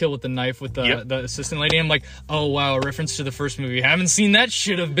wall kill with the knife with the assistant lady. I'm like, oh, wow, a reference to the first movie. I haven't seen that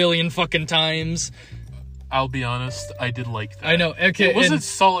shit a billion fucking times. I'll be honest, I did like that. I know. Okay, it was a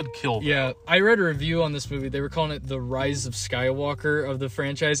solid kill, though. Yeah, I read a review on this movie. They were calling it the Rise of Skywalker of the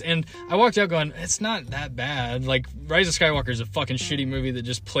franchise, and I walked out going, it's not that bad. Like, Rise of Skywalker is a fucking shitty movie that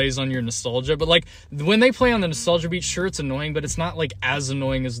just plays on your nostalgia, but, like, when they play on the nostalgia beat, sure, it's annoying, but it's not, like, as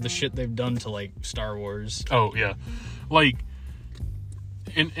annoying as the shit they've done to, like, Star Wars. Oh, yeah. Like,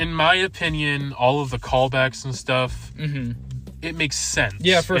 in my opinion, all of the callbacks and stuff... It makes sense.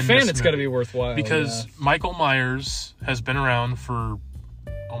 Yeah, for a fan, it's got to be worthwhile. Because Michael Myers has been around for,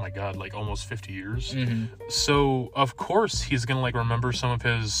 oh my god, like almost 50 years. So, of course, he's going to, like, remember some of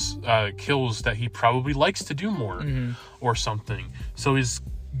his kills that he probably likes to do more or something. So he's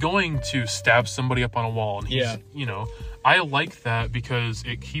going to stab somebody up on a wall. And he's, I like that because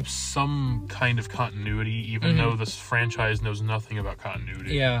it keeps some kind of continuity, even though this franchise knows nothing about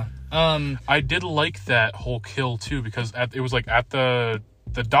continuity. Yeah. I did like that whole kill too, because it was like at the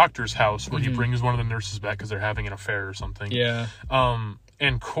doctor's house where he brings one of the nurses back because they're having an affair or something. Yeah.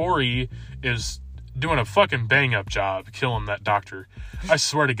 And Corey is doing a fucking bang up job killing that doctor. I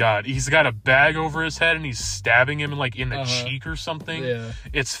swear to God, he's got a bag over his head and he's stabbing him in the cheek or something. Yeah.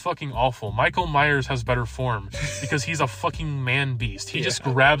 It's fucking awful. Michael Myers has better form because he's a fucking man beast. He just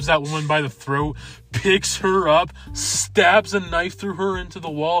grabs that woman by the throat, picks her up, stabs a knife through her into the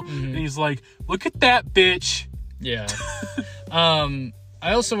wall, and he's like, "Look at that bitch." Yeah.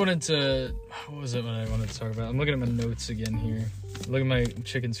 I also wanted to... What was it what I wanted to talk about? I'm looking at my notes again here. Look at my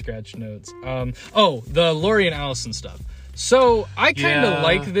chicken scratch notes. The Laurie and Allison stuff. So, I kind of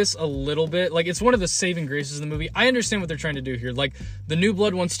like this a little bit. Like, it's one of the saving graces of the movie. I understand what they're trying to do here. Like, the new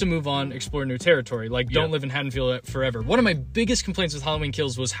blood wants to move on, explore new territory. Like, don't live in Haddonfield forever. One of my biggest complaints with Halloween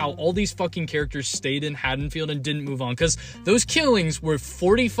Kills was how all these fucking characters stayed in Haddonfield and didn't move on. Because those killings were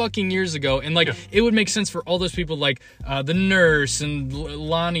 40 fucking years ago. And, like, it would make sense for all those people, like, the nurse and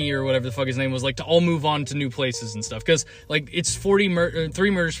Lonnie or whatever the fuck his name was, like, to all move on to new places and stuff. Because, like, it's 3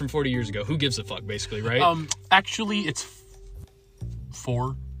 murders from 40 years ago. Who gives a fuck, basically, right? Actually, it's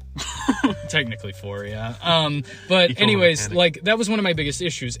 4. Technically 4, yeah. But anyways, like, that was one of my biggest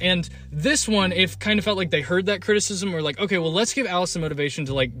issues. And this one, it kind of felt like they heard that criticism. We're like, okay, well, let's give Allison motivation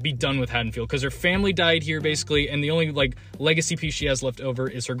to, like, be done with Haddonfield. Because her family died here, basically. And the only, like, legacy piece she has left over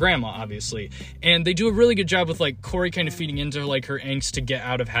is her grandma, obviously. And they do a really good job with, like, Corey kind of feeding into, like, her angst to get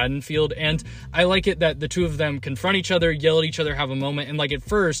out of Haddonfield. And I like it that the two of them confront each other, yell at each other, have a moment. And, like, at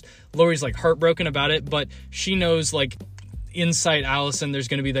first, Laurie's, like, heartbroken about it. But she knows, like, inside Allison, there's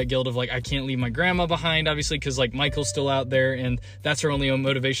going to be that guilt of, like, I can't leave my grandma behind, obviously, because, like, Michael's still out there, and that's her only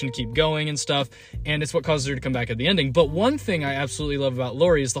motivation to keep going and stuff, and it's what causes her to come back at the ending. But one thing I absolutely love about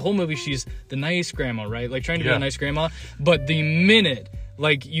Laurie is the whole movie, she's the nice grandma, right? Like, trying to be a nice grandma, but the minute,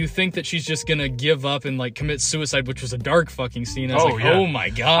 like, you think that she's just gonna give up and, like, commit suicide, which was a dark fucking scene. I was oh my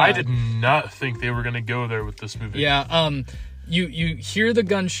god. I did not think they were gonna go there with this movie. Yeah, You hear the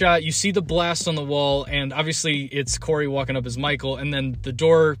gunshot, you see the blast on the wall, and obviously it's Corey walking up as Michael, and then the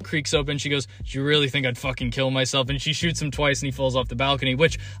door creaks open. She goes, "Do you really think I'd fucking kill myself?" And she shoots him twice, and he falls off the balcony,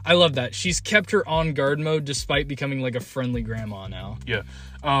 which I love that. She's kept her on guard mode despite becoming, like, a friendly grandma now. Yeah.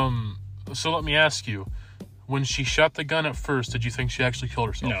 So let me ask you, when she shot the gun at first, did you think she actually killed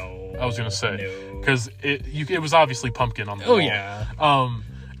herself? No. I was going to say. Because it was obviously Pumpkin on the wall. Oh, yeah.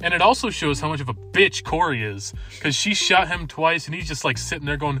 And it also shows how much of a bitch Corey is. Because she shot him twice, and he's just, like, sitting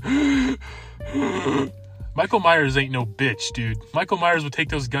there going... Michael Myers ain't no bitch, dude. Michael Myers would take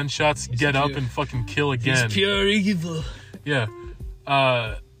those gunshots, get up, and fucking kill again. He's pure evil. Yeah.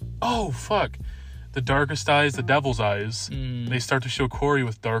 Oh, fuck. The darkest eyes, the devil's eyes. They start to show Corey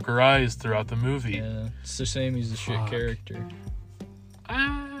with darker eyes throughout the movie. Yeah, it's the same. He's a shit character.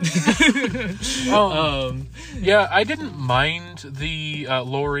 Yeah, I didn't mind the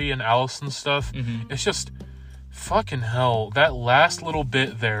Laurie and Allison stuff. It's just fucking hell. That last little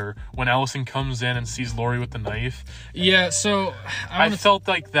bit there when Allison comes in and sees Laurie with the knife. Yeah, so I felt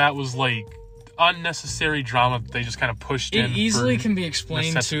like that was like unnecessary drama that they just kind of pushed in. It easily can be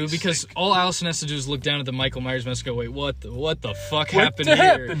explained too, because sake. all Allison has to do is look down at the Michael Myers mask and go, wait, what the fuck happened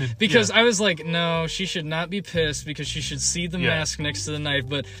here? Because I was like, no, she should not be pissed because she should see the mask next to the knife,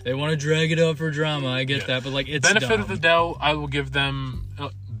 but they want to drag it out for drama. I get that, but like, it's benefit dumb. of the doubt, I will give them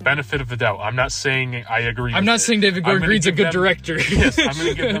benefit of the doubt. I'm not saying I agree. I'm not saying David Gordon Green's a good director. Yes, I'm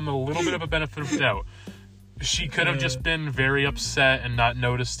going to give them a little bit of a benefit of the doubt. She could have just been very upset and not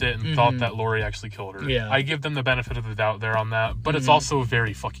noticed it and thought that Laurie actually killed her. Yeah. I give them the benefit of the doubt there on that, but it's also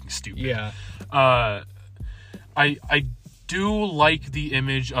very fucking stupid. Yeah. I do like the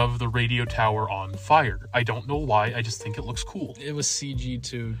image of the radio tower on fire. I don't know why. I just think it looks cool. It was CG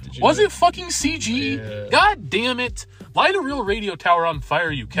too. Was it fucking CG? Yeah. God damn it. Light a real radio tower on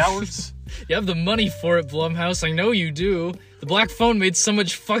fire, you cowards. You have the money for it, Blumhouse. I know you do. The Black Phone made so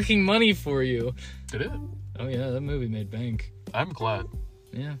much fucking money for you. Did it? Oh yeah, that movie made bank. I'm glad.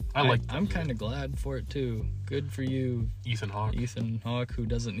 Yeah. I'm kind of glad for it too. Good for you, Ethan Hawke, who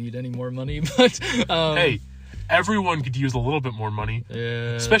doesn't need any more money, but hey, everyone could use a little bit more money.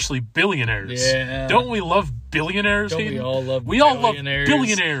 Yeah. Especially billionaires. Yeah. Don't we love billionaires? Don't Hayden? we all love We all love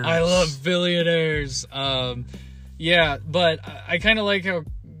billionaires. I love billionaires. Yeah, but I kind of like how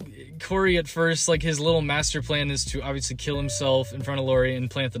Corey at first, like, his little master plan is to obviously kill himself in front of Laurie and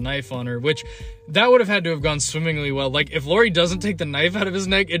plant the knife on her, which that would have had to have gone swimmingly well. Like, if Laurie doesn't take the knife out of his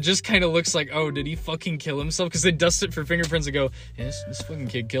neck, it just kind of looks like, oh, did he fucking kill himself? Because they dust it for fingerprints and go, yeah, this fucking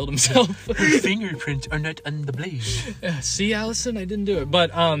kid killed himself. Her fingerprints are not on the blade. See, Allison, I didn't do it.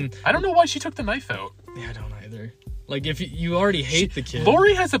 But I don't know why she took the knife out. Yeah, I don't either. Like, if you already hate the kid.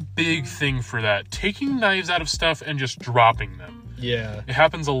 Laurie has a big thing for that. Taking knives out of stuff and just dropping them. Yeah. It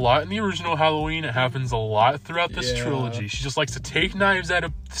happens a lot in the original Halloween. It happens a lot throughout this trilogy. She just likes to take knives out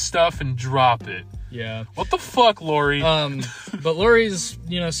of stuff and drop it. Yeah. What the fuck, Laurie? But Laurie's,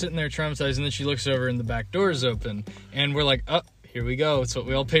 sitting there traumatized, and then she looks over and the back door is open. And we're like, oh, here we go. It's what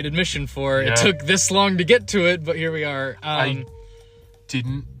we all paid admission for. Yeah. It took this long to get to it, but here we are. I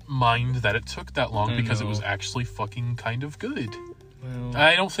didn't mind that it took that long because it was actually fucking kind of good. Well,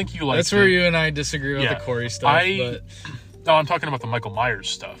 I don't think you liked it. That's where you and I disagree with the Corey stuff. No, I'm talking about the Michael Myers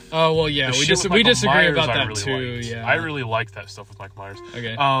stuff. Oh, well, yeah, we disagree about that too. Yeah, I really like that stuff with Michael Myers.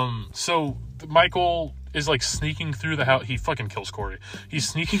 Okay. So Michael is like sneaking through the house. He fucking kills Corey. He's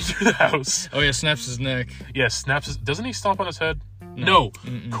sneaking through the house. Oh yeah, snaps his neck. Yeah, snaps his. Doesn't he stomp on his head? No.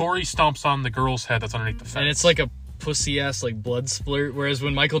 Corey stomps on the girl's head that's underneath the fence. And it's like a pussy ass like blood splurt. Whereas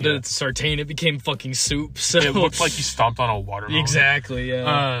when Michael did it to Sartain, it became fucking soup. So it looked like he stomped on a watermelon. Exactly.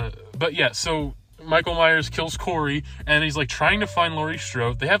 Yeah. But yeah, so Michael Myers kills Corey, and he's like trying to find Laurie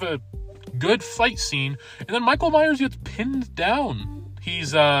Strode. They have a good fight scene, and then Michael Myers gets pinned down. He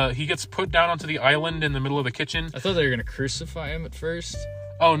gets put down onto the island in the middle of the kitchen. I thought they were gonna crucify him at first.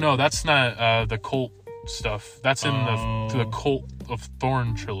 Oh no, that's not the cult stuff. That's in the Cult of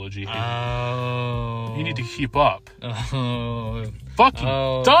Thorn trilogy. Oh, you need to keep up. Oh, fucking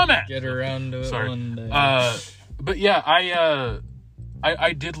dumbass. Get around to it one day. But yeah,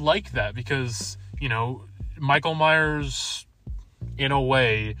 I did like that because Michael Myers, in a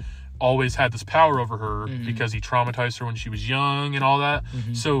way, always had this power over her because he traumatized her when she was young and all that.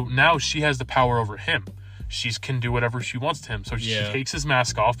 So now she has the power over him. She can do whatever she wants to him. So she takes his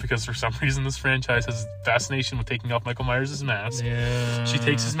mask off because for some reason this franchise has a fascination with taking off Michael Myers' mask. Yeah. She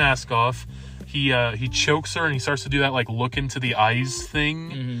takes his mask off. He chokes her and he starts to do that like look into the eyes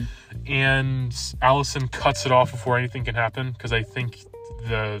thing. And Allison cuts it off before anything can happen because I think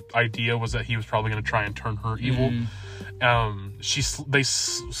the idea was that he was probably going to try and turn her evil. They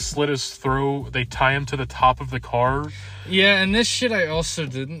slit his throat. They tie him to the top of the car. Yeah, and this shit I also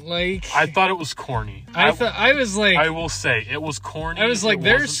didn't like. I thought it was corny. I was like, I will say it was corny. I was like,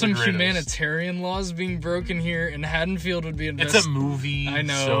 there's some humanitarian laws being broken here, and Haddonfield would be It's a movie. I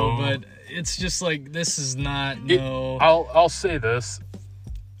know, but it's just like this is not. I'll say this.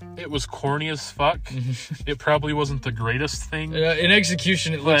 It was corny as fuck. It probably wasn't the greatest thing. In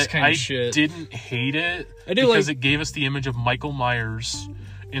execution, it looks kind of shit. I didn't hate it because it gave us the image of Michael Myers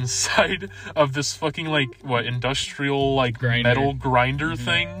inside of this fucking industrial metal grinder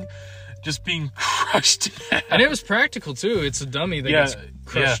thing, just being crushed. And it was practical too. It's a dummy that gets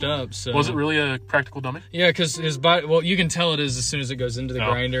crushed up. So was it really a practical dummy? Yeah, because his body. Well, you can tell it is as soon as it goes into the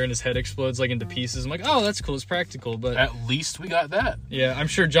grinder and his head explodes into pieces. I'm like, oh, that's cool. It's practical, but at least we got that. Yeah, I'm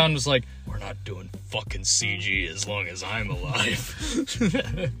sure John was like, we're not doing fucking CG as long as I'm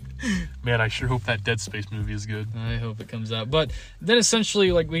alive. Man, I sure hope that Dead Space movie is good. I hope it comes out. But then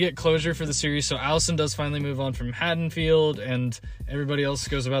essentially, like, we get closure for the series. So Allison does finally move on from Haddonfield, and everybody else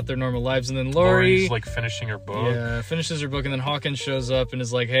goes about their normal lives. And then Laurie, like, finishing her book. Yeah, finishes her book, and then Hawkins shows up and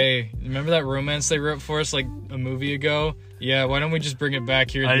is like, hey, remember that romance they wrote for us, like, a movie ago? Yeah, why don't we just bring it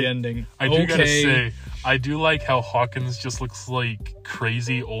back here at the ending? I do gotta say, I do like how Hawkins just looks like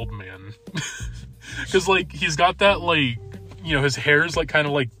crazy old man. Because, like, he's got that, like, you know, his hair's, like, kind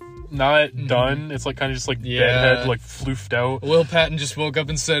of, like, not done. It's like kind of just like bedhead, like floofed out. Will Patton just woke up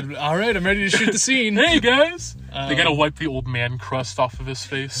and said, all right, I'm ready to shoot the scene. Hey guys. They gotta wipe the old man crust off of his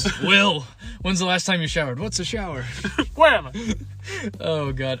face. Will, when's the last time you showered? What's a shower? Where am I?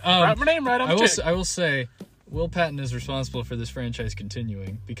 Oh god. Write my name right on the check. I will say Will Patton is responsible for this franchise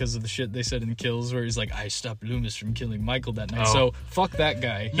continuing because of the shit they said in Kills, where he's like, I stopped Loomis from killing Michael that night. So fuck that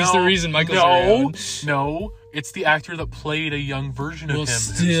guy. He's the reason Michael's around. No, it's the actor that played a young version of him.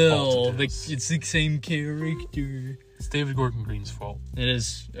 Still, it's the same character. It's David Gordon Green's fault. It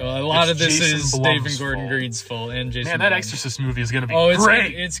is. A lot of this is David Gordon Green's fault and Jason. Man, that Exorcist movie is gonna be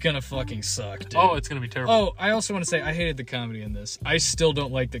great. It's gonna fucking suck, dude. Oh, it's gonna be terrible. Oh, I also want to say I hated the comedy in this. I still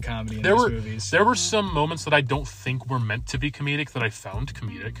don't like the comedy in these movies. There were some moments that I don't think were meant to be comedic that I found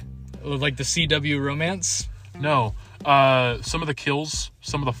comedic. Like the CW romance? No. Some of the kills,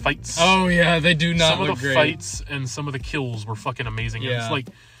 some of the fights. Oh yeah, they do not look great. Some of the fights and some of the kills were fucking amazing. Yeah. It's like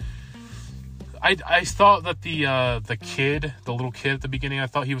I thought that the little kid at the beginning, I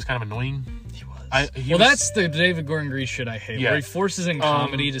thought he was kind of annoying. He was. That's the David Gordon Green shit I hate. Yeah. Where he forces in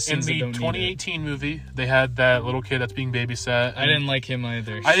comedy to scenes that don't need it. In the 2018 movie, they had that little kid that's being babysat. I didn't like him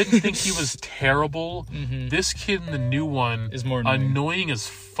either. I didn't think he was terrible. This kid in the new one is more annoying as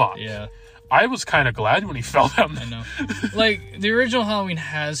fuck. Yeah. I was kind of glad when he fell down. I know. Like, the original Halloween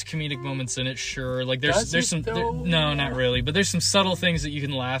has comedic moments in it, sure. Like, there's some... no, not really. But there's some subtle things that you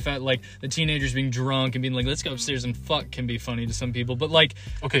can laugh at. Like, the teenagers being drunk and being like, let's go upstairs and fuck can be funny to some people. But, like...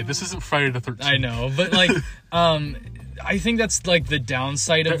 Okay, this isn't Friday the 13th. I know. But, like, I think that's, like, the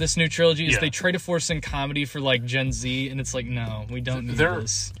downside of this new trilogy is they try to force in comedy for, like, Gen Z. And it's like, no, we don't need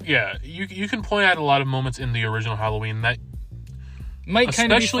this. Yeah, you can point out a lot of moments in the original Halloween that... might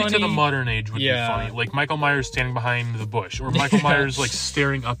kind of be funny. Especially to the modern age would be funny. Like Michael Myers standing behind the bush. Or Michael Myers like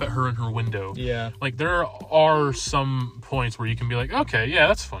staring up at her in her window. Yeah. Like there are some points where you can be like, okay, yeah,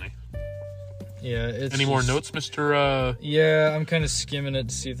 that's funny. Yeah. It's Any more notes, Mr. Yeah, I'm kind of skimming it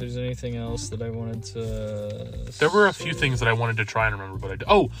to see if there's anything else that I wanted to... There were a few things that I wanted to try and remember, but I did.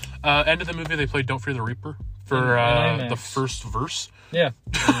 Oh, end of the movie they played Don't Fear the Reaper for the first verse. Yeah.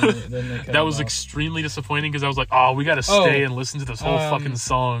 Then that was extremely disappointing because I was like, oh, we got to stay and listen to this whole fucking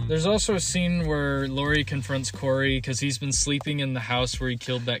song. There's also a scene where Laurie confronts Corey because he's been sleeping in the house where he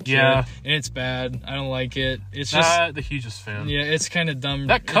killed that kid. Yeah. And it's bad. I don't like it. It's just... Not the hugest fan. Yeah, it's kind of dumb.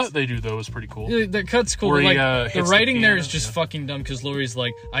 That cut they do, though, is pretty cool. Yeah, that cut's cool. But, like, the writing there is just fucking dumb because Laurie's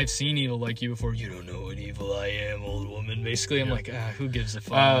like, I've seen evil like you before. You don't know what evil I am, old woman. Basically, I'm like, who gives a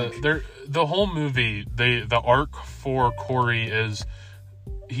fuck? The whole movie, the arc for Corey is...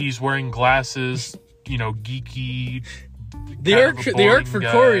 He's wearing glasses, you know, geeky. The arc for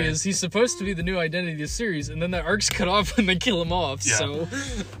guy. Corey is he's supposed to be the new identity of the series, and then that arc's cut off when they kill him off. Yeah. So,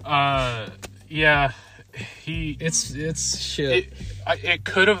 yeah, it's shit. It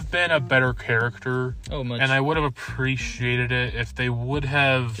could have been a better character. Oh, much. And I would have appreciated it if they would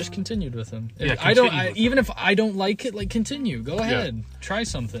have just continued with him. Yeah, even if I don't like it, like continue. Go ahead, try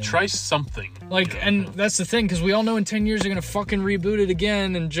something. Like, and that's the thing because we all know in 10 years they're gonna fucking reboot it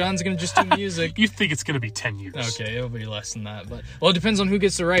again, and John's gonna just do music. You think it's gonna be 10 years? Okay, it'll be less than that. But it depends on who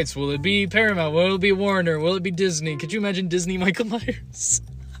gets the rights. Will it be Paramount? Will it be Warner? Will it be Disney? Could you imagine Disney Michael Myers?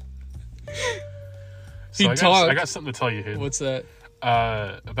 So I got something to tell you, Hayden. What's that?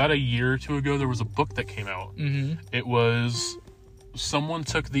 About a year or two ago, there was a book that came out. Mm-hmm. It was someone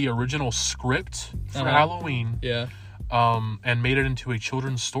took the original script for Halloween, and made it into a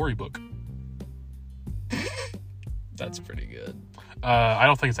children's storybook. That's pretty good. I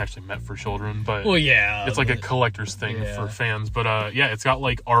don't think it's actually meant for children, but it's like a collector's thing for fans. But it's got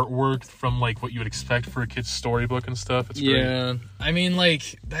like artwork from like what you would expect for a kid's storybook and stuff. It's great. Yeah, I mean,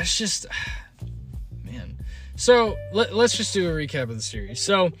 like that's just. So, let's just do a recap of the series.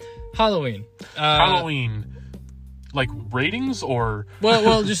 So, Halloween. Like, ratings, or...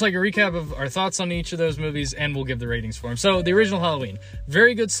 Well, just like a recap of our thoughts on each of those movies, and we'll give the ratings for them. So, the original Halloween.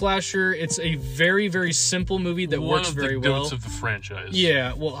 Very good slasher. It's a very, very simple movie that works very well. One of the goats of the franchise.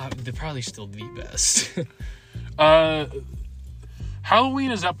 Yeah, well, they're probably still the best.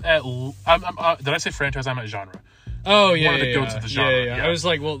 Halloween is up at... did I say franchise? I'm at genre. Oh, yeah, one of the goats of the genre. Yeah. I was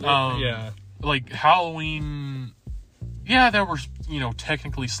like, well, like Halloween, there were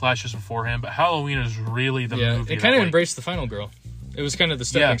technically slashers beforehand, but Halloween is really the movie. It kind of embraced the final girl. It was kind of the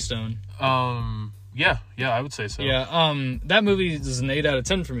stepping stone. Yeah, I would say so. Yeah, that movie is an 8 out of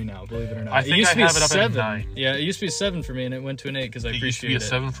 10 for me now, believe it or not. I think I have it up at a 9. Yeah, it used to be a 7 for me, and it went to an 8 because I appreciate it. It used to be a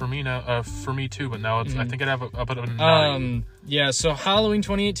 7 for me now, for me too, but now it's, I think I'd have it up at a 9. Yeah, so Halloween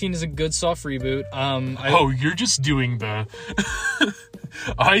 2018 is a good soft reboot. You're just doing the...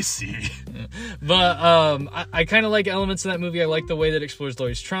 I see. But I kind of like elements of that movie. I like the way that it explores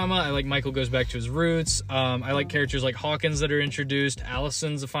Laurie's trauma. I like Michael goes back to his roots. I like characters like Hawkins that are introduced.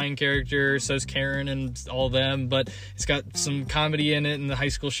 Allison's a fine character. So's Karen and all them. But it's got some comedy in it, and the high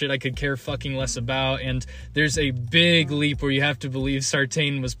school shit I could care fucking less about. And there's a big leap where you have to believe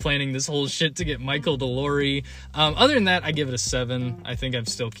Sartain was planning this whole shit to get Michael to Laurie. Other than that, I give it a 7. I think I'm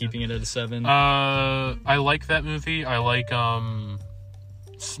still keeping it at a 7. I like that movie. I like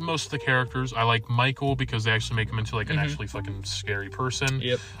most of the characters. I like Michael because they actually make him into like an actually fucking scary person.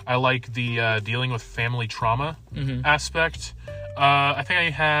 Yep. I like the dealing with family trauma aspect. I think I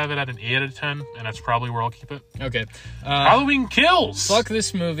have it at an 8 out of 10, and that's probably where I'll keep it. Okay. Halloween Kills! Fuck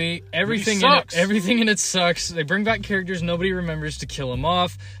this movie. Everything in it sucks. They bring back characters nobody remembers to kill them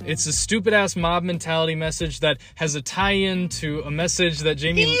off. It's a stupid-ass mob mentality message that has a tie-in to a message that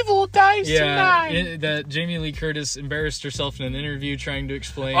Evil dies tonight! That Jamie Lee Curtis embarrassed herself in an interview trying to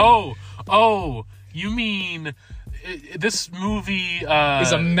explain. Oh, you mean... This movie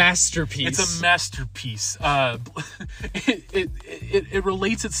is a masterpiece. It's a masterpiece. It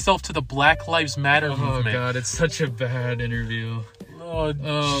relates itself to the Black Lives Matter movement. Oh god, it's such a bad interview. Oh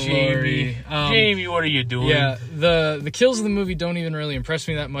Jamie. Jamie, what are you doing? Yeah, the kills of the movie don't even really impress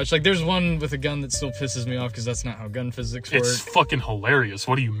me that much. Like, there's one with a gun that still pisses me off because that's not how gun physics work. It's fucking hilarious.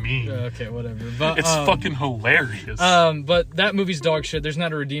 What do you mean? Okay, whatever. But it's fucking hilarious. But that movie's dog shit. There's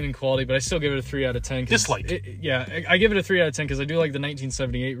not a redeeming quality, but I still give it a 3 out of 10. Dislike. I give it a 3 out of 10 because I do like the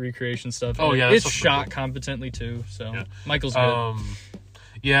 1978 recreation stuff. Oh yeah, it's shot competently too. So Michael's good.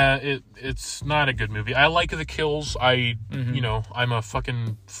 Yeah, it's not a good movie. I like the kills. I'm a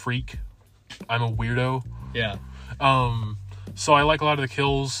fucking freak. I'm a weirdo. Yeah. So I like a lot of the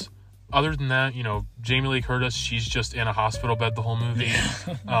kills. Other than that, Jamie Lee Curtis, she's just in a hospital bed the whole movie.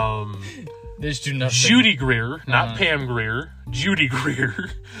 They just do nothing. Judy Greer, not Pam Grier. Judy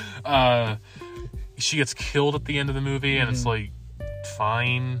Greer. She gets killed at the end of the movie, and it's like,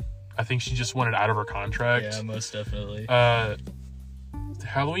 fine. I think she just wanted out of her contract. Yeah, most definitely.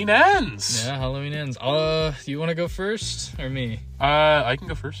 Halloween Ends. Yeah, Halloween Ends. You want to go first or me? I can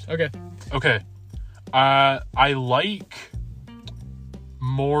go first. Okay. I like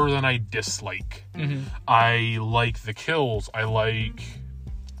more than I dislike. I like the kills. I like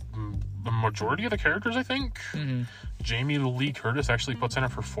the majority of the characters, I think. Jamie Lee Curtis actually puts in a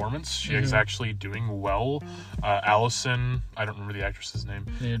performance. She is actually doing well. Allison, I don't remember the actress's name.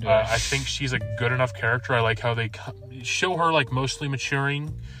 I think she's a good enough character. I like how they show her like mostly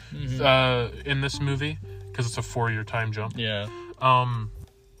maturing in this movie because it's a 4-year time jump. Yeah.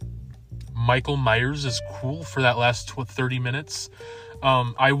 Michael Myers is cool for that last 30 minutes.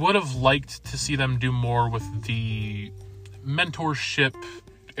 I would have liked to see them do more with the mentorship,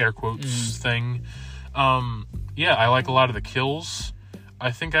 air quotes, thing. Yeah, I like a lot of the kills.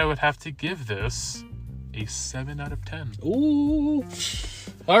 I think I would have to give this a 7 out of 10. Ooh.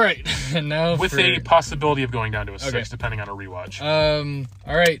 All right. And now with a possibility of going down to a 6, depending on a rewatch.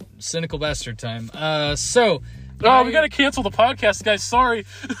 All right. Cynical bastard time. We gotta cancel the podcast, guys. Sorry.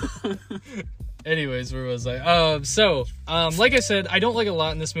 Anyways, where was I? Like I said, I don't like a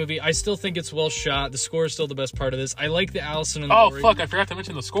lot in this movie. I still think it's well shot. The score is still the best part of this. I like the Allison and Laurie. Fuck, I forgot to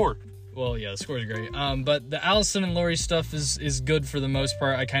mention the score. Well, yeah, the score's great. But the Allison and Laurie stuff is good for the most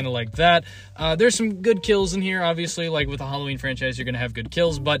part. I kind of like that. There's some good kills in here, obviously. Like with the Halloween franchise, you're going to have good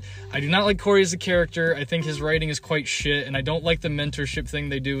kills. But I do not like Corey as a character. I think his writing is quite shit. And I don't like the mentorship thing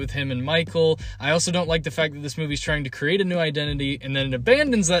they do with him and Michael. I also don't like the fact that this movie's trying to create a new identity and then it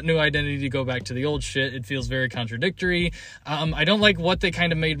abandons that new identity to go back to the old shit. It feels very contradictory. I don't like what they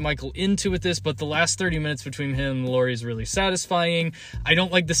kind of made Michael into with this. But the last 30 minutes between him and Laurie is really satisfying. I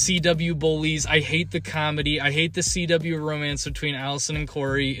don't like the CW bullies. I hate the comedy. I hate the CW romance between Allison and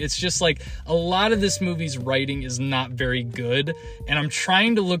Corey. It's just like a lot of this movie's writing is not very good, and I'm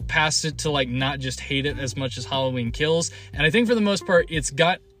trying to look past it to like not just hate it as much as Halloween Kills. And I think for the most part it's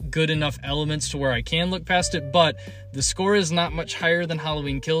got good enough elements to where I can look past it, but the score is not much higher than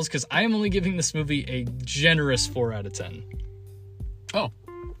Halloween Kills because I am only giving this movie a generous 4 out of 10. Oh,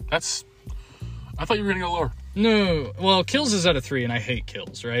 I thought you were gonna go lower. No, well, Kills is at a 3, and I hate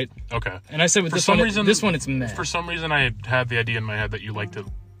Kills, right? Okay. And I said with this one, it's meh. For some reason, I had the idea in my head that you liked it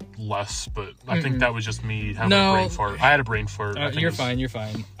less, but I think that was just me having No. a brain fart. I had a brain fart. You're fine.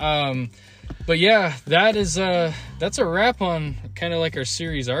 But yeah, that's a wrap on kind of like our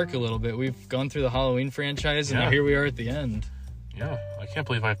series arc a little bit. We've gone through the Halloween franchise, and now here we are at the end. Yeah, I can't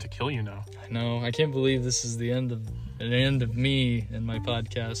believe I have to kill you now. I know. I can't believe this is the end of me and my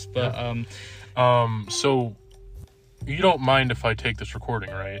podcast. But so you don't mind if I take this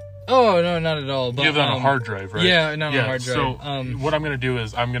recording, right? Oh no, not at all. But, you have it on a hard drive, right? Yeah, not on a hard drive. So what I'm gonna do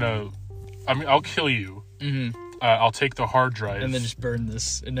is I'll kill you. Mm-hmm. I'll take the hard drive and then just burn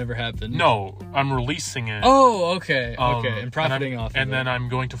this. It never happened. No, I'm releasing it. Oh, okay, and profiting off. And then I'm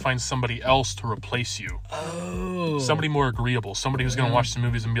going to find somebody else to replace you. Oh, somebody more agreeable. Somebody who's gonna watch the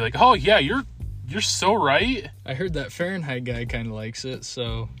movies and be like, "Oh yeah, you're so right." I heard that Fahrenheit guy kind of likes it,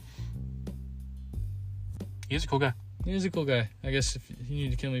 so he's a cool guy. He's a cool guy. I guess if you need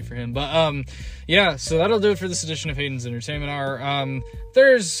to kill me for him. But, yeah, so that'll do it for this edition of Hayden's Entertainment Hour.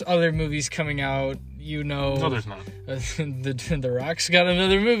 There's other movies coming out, No, there's not. The Rock's got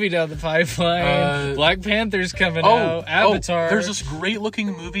another movie down the pipeline. Black Panther's coming out. Avatar. There's this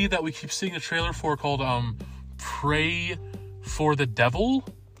great-looking movie that we keep seeing a trailer for called, Pray for the Devil.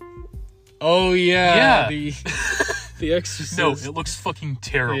 Oh, yeah. The Exorcist. No, it looks fucking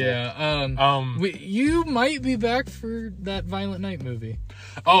terrible. Yeah. You might be back for that Violent Night movie.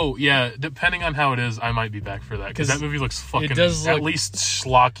 Oh yeah, depending on how it is, I might be back for that because that movie looks fucking. It does at least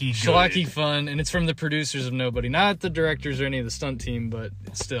schlocky fun, and it's from the producers of Nobody, not the directors or any of the stunt team, but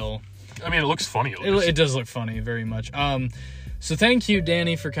still. I mean, it looks funny. It does look funny, very much. So thank you,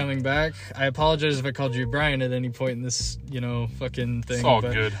 Dani, for coming back. I apologize if I called you Brian at any point in this, fucking thing. It's all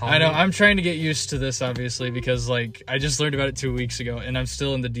good, homie. I know, I'm trying to get used to this, obviously, because, I just learned about it 2 weeks ago, and I'm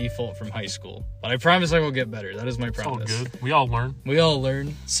still in the default from high school. But I promise I will get better. That is my promise. It's all good. We all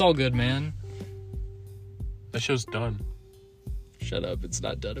learn. It's all good, man. That show's done. Shut up. It's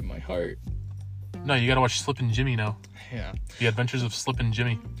not done in my heart. No, you gotta watch Slippin' Jimmy now. Yeah. The Adventures of Slippin'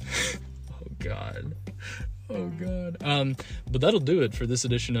 Jimmy. Oh, God. But that'll do it for this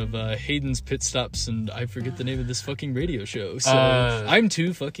edition of Hayden's Pit Stops, and I forget the name of this fucking radio show, so I'm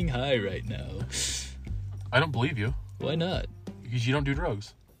too fucking high right now. I don't believe you. Why not? Because you don't do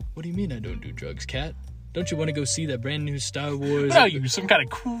drugs. What do you mean I don't do drugs, cat? Don't you want to go see that brand new Star Wars? No, you some kind of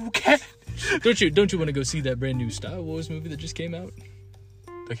cool cat. Don't you want to go see that brand new Star Wars movie that just came out?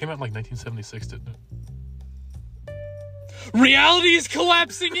 That came out in 1976, didn't it? Reality is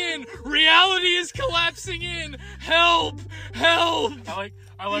collapsing in! Help!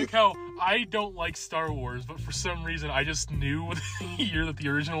 I like how I don't like Star Wars, but for some reason I just knew the year that the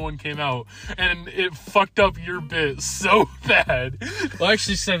original one came out, and it fucked up your bit so bad. Well,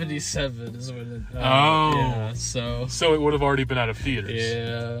 actually, 77 is when it... yeah, so it would have already been out of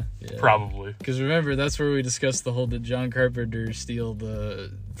theaters. Yeah. Probably. Because remember, that's where we discussed the whole did John Carpenter steal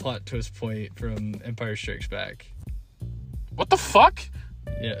the plot twist point from Empire Strikes Back. What the fuck?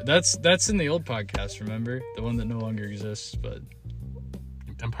 Yeah, that's in the old podcast, remember? The one that no longer exists, but...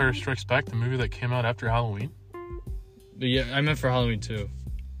 Empire Strikes Back, the movie that came out after Halloween? But yeah, I meant for Halloween 2.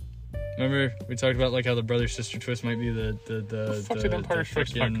 Remember, we talked about, how the brother-sister twist might be the fuck did Empire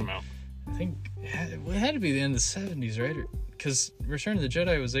Strikes Back come out? I think it had to be the end of the 70s, right? Because Return of the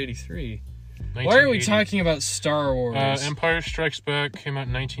Jedi was 83. Why are we talking about Star Wars? Empire Strikes Back came out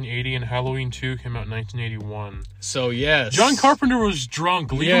in 1980, and Halloween 2 came out in 1981. So, yes. John Carpenter was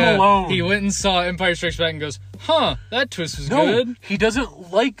drunk. Leave him alone. He went and saw Empire Strikes Back and goes, that twist was good. No, he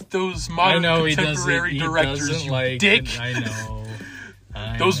doesn't like those modern contemporary directors, you dick. I know.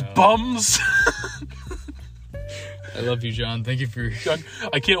 Those bums. I love you, John. Thank you for... John,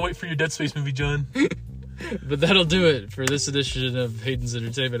 I can't wait for your Dead Space movie, John. But that'll do it for this edition of Hayden's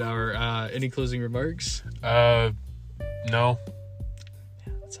Entertainment Hour. Any closing remarks? No. Yeah,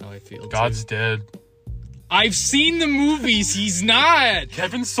 that's how I feel. God's dead. I've seen the movies. He's not.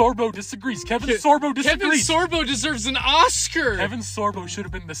 Kevin Sorbo disagrees. Kevin Sorbo deserves an Oscar. Kevin Sorbo should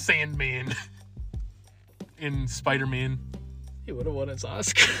have been the Sandman in Spider-Man. He would have won his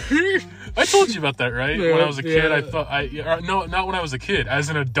Oscar. I told you about that, right? Yeah, when I was a kid, I thought... No, not when I was a kid. As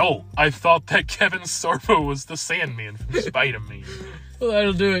an adult, I thought that Kevin Sorbo was the Sandman from Spider-Man. Well,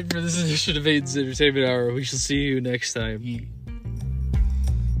 that'll do it for this edition of Hayden's Entertainment Hour. We shall see you next time. Yeah.